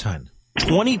a shit ton.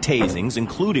 20 tasings,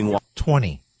 including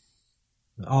 20.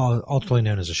 Ultimately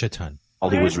known as a shit ton. While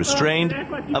he was restrained,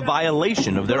 a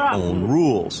violation of their own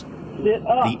rules.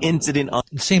 The incident...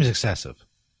 It seems excessive.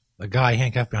 A guy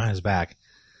handcuffed behind his back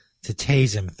to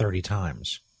tase him 30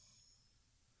 times.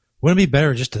 Wouldn't it be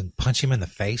better just to punch him in the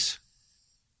face?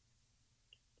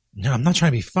 No, I'm not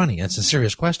trying to be funny. That's a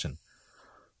serious question.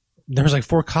 There was like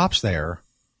 4 cops there.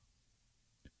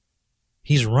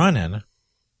 He's running.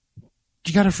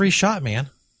 You got a free shot,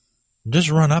 man. Just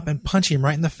run up and punch him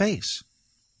right in the face.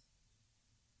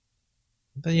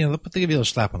 Then, they give you a little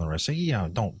slap on the wrist. Say,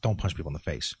 don't punch people in the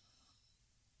face.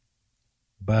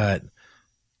 But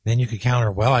then you could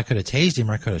counter, well, I could have tased him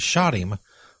or I could have shot him,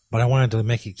 but I wanted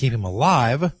to keep him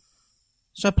alive,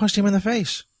 so I punched him in the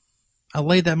face. I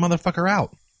laid that motherfucker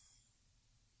out.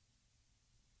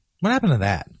 What happened to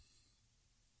that?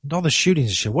 All the shootings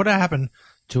and shit. What happened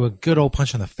to a good old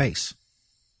punch in the face?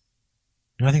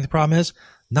 You know what I think the problem is?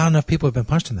 Not enough people have been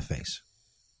punched in the face.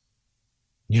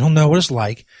 You don't know what it's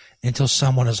like until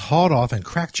someone has hauled off and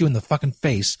cracked you in the fucking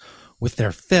face with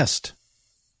their fist.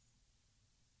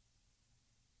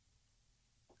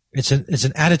 It's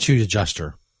an attitude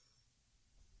adjuster.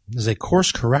 It's a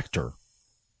course corrector.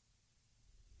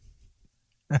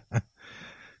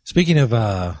 Speaking of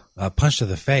a punch to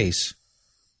the face,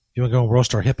 if you want to go on World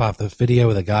Star Hip Hop, the video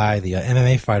of the guy, the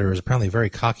MMA fighter, is apparently very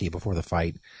cocky before the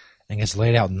fight and gets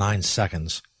laid out in 9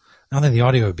 seconds. I don't think the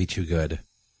audio would be too good,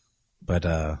 but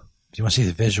if you want to see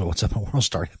the visual, it's up on World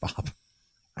Star Hip Hop.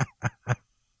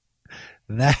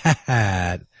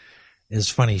 That is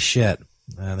funny shit.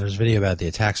 There's a video about the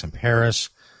attacks in Paris.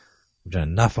 We've done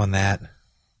enough on that.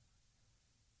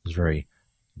 It's very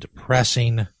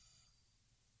depressing.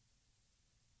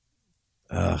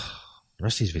 The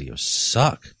rest of these videos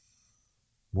suck.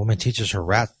 Woman teaches her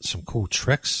rat some cool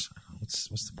tricks. What's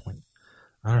the point?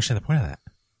 I don't understand the point of that.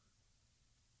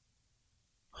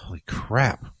 Holy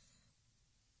crap.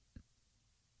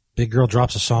 Big girl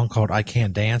drops a song called I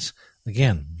Can't Dance.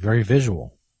 Again, very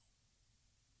visual.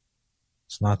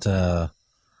 It's not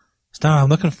what I'm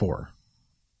looking for.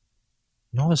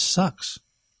 And all this sucks.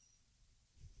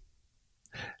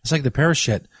 It's like the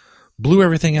parashit blew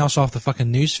everything else off the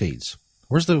fucking news feeds.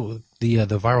 Where's the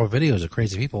viral videos of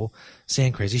crazy people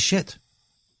saying crazy shit?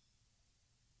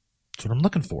 That's what I'm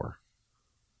looking for.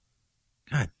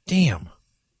 God damn.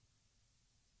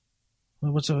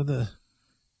 What's the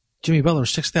Jimmy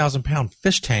Butler's 6,000-pound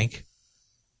fish tank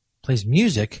plays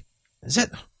music? Are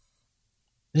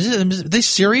they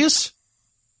serious?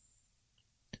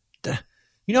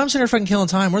 You know I'm sitting there fucking killing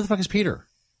time. Where the fuck is Peter?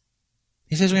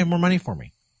 He says we have more money for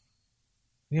me.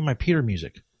 I get my Peter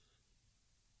music.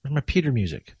 Where's my Peter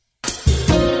music?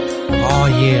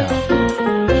 Oh yeah.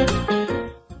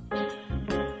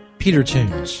 Peter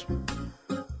tunes.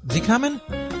 Is he coming?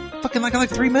 Fucking like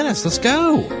 3 minutes. Let's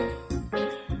go.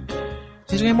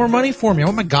 He's gonna get more money for me. I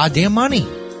want my goddamn money.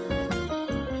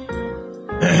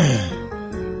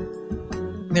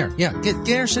 There, yeah, get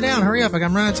there, sit down, hurry up. I'm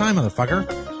running out of time, motherfucker.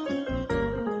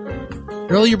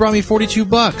 Earlier you brought me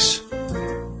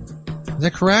 $42. Is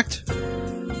that correct?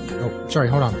 Oh, sorry,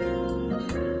 hold on.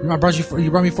 You brought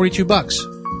me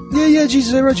 $42. Yeah,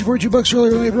 Jesus, I brought you $42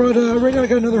 earlier. I brought right now I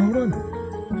got another. Hold on.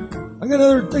 I got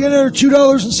another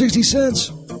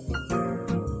 $2.60.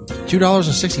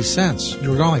 $2.60. You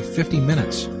were gone like 50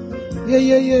 minutes. Yeah,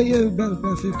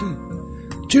 about 50.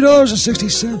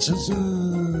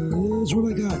 $2.60. That's what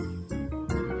I got.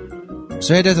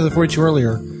 So add that to the 42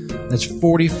 earlier. That's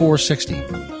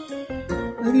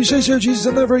 $44.60. And you say so, Jesus?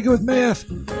 I'm not very good with math.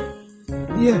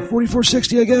 Yeah,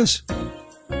 $44.60, I guess.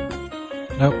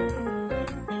 Nope.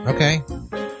 Okay.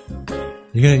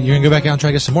 You're gonna go back out and try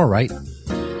to get some more, right,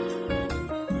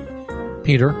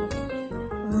 Peter?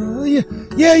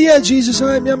 Yeah, Jesus.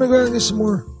 I'm gonna go out and get some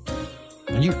more.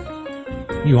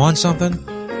 Are you on something?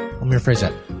 Let me rephrase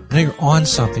that. I know you're on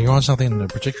something. You're on something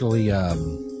particularly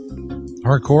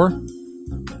hardcore.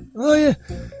 Oh yeah.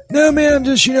 No, man. I'm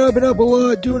just I've been up a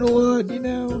lot, doing a lot.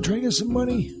 Trying to get some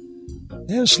money.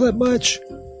 I haven't slept much.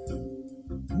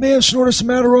 May have snorted some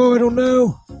Adderall. I don't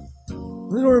know. I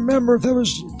don't remember if that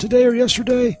was today or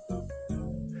yesterday.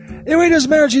 Anyway, it doesn't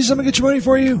matter, Jesus. I'm gonna get your money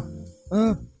for you.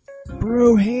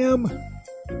 Bro ham.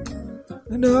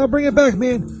 And I'll bring it back,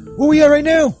 man. What we at right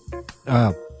now?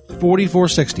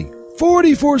 $44.60.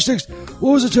 $44.60.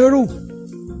 What was the total?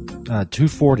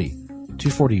 $240.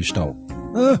 $240 you stole.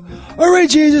 All right,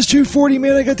 Jesus. $240,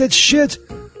 man. I got that shit.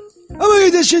 I'm gonna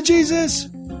get that shit, Jesus.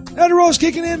 Adderall's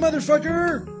kicking in,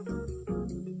 motherfucker.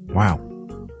 Wow.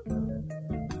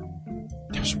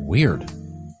 That was weird.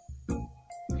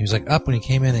 He was up when he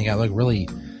came in and he got really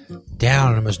down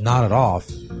and almost nodded off.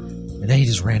 And then he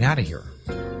just ran out of here.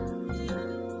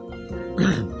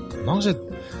 As long as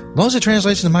it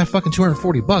translates into my fucking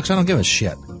 $240, I don't give a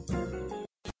shit.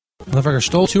 Motherfucker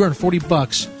stole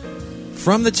 $240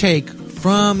 from the take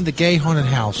from the gay haunted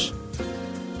house.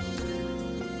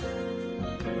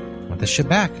 Want this shit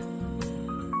back.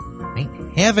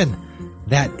 Ain't having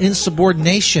that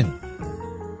insubordination.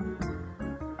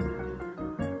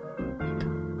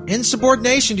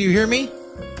 Insubordination, do you hear me?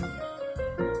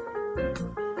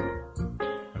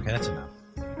 Okay, that's enough.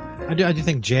 I do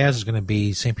think jazz is going to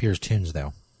be St. Peter's tunes,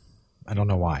 though. I don't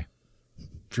know why.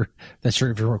 If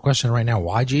you're questioning right now,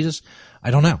 why, Jesus?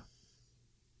 I don't know.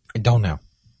 That's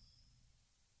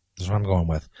what I'm going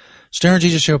with. Stoner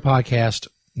Jesus Show podcast,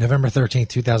 November 13th,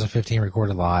 2015,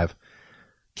 recorded live.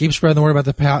 Keep spreading the word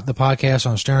about the podcast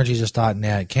on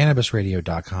stonerjesus.net,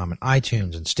 cannabisradio.com, and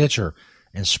iTunes, and Stitcher,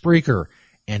 and Spreaker,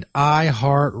 and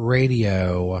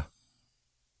iHeartRadio.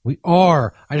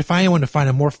 I defy anyone to find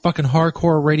a more fucking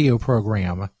hardcore radio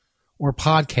program or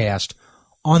podcast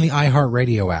on the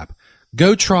iHeartRadio app.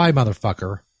 Go try,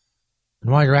 motherfucker.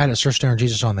 And while you're at it, search Stoner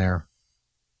Jesus on there.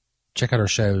 Check out our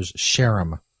shows. Share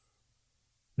them.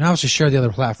 And obviously share the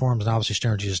other platforms, and obviously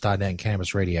stonerjesus.net and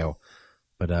Cannabis Radio.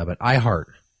 But iHeart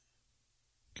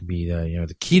could be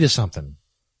the key to something.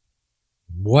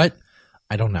 What?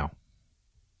 I don't know.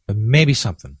 But maybe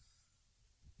something.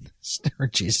 Stoner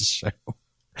Jesus Show.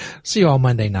 See you all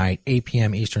Monday night, 8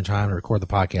 p.m. Eastern Time, to record the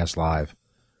podcast live.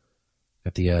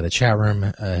 Got the chat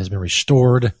room has been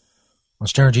restored on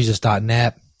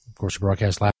stonerjesus.net. Of course, we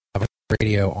broadcast live on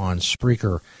radio on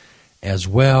Spreaker as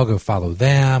well. Go follow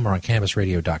them, or on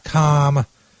cannabisradio.com.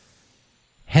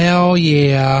 Hell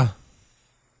yeah. Of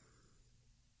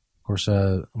course,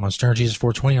 I'm on Stoner Jesus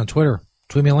 420 on Twitter.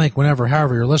 Tweet me a link whenever,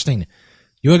 however you're listening.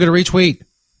 You will get a retweet.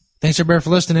 Thanks everybody for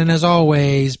listening, and as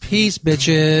always, peace,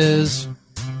 bitches.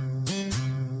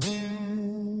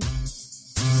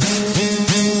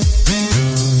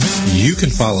 You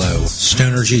can follow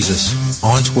Stoner Jesus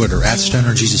on Twitter at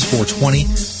StonerJesus420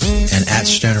 and at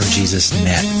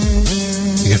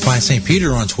StonerJesusNet. You can find St.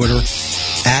 Peter on Twitter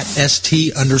at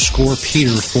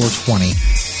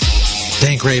 @ST_Peter420.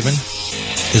 Dank Raven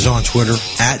is on Twitter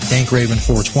at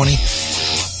DankRaven420.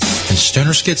 And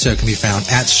Stoner Schizo can be found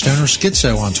at Stoner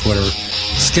Schizo on Twitter.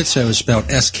 Schizo is spelled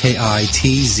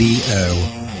SKITZO.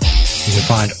 You can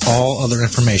find all other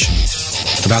information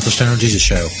about the Stoner Jesus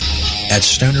Show at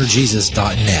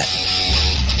stonerjesus.net.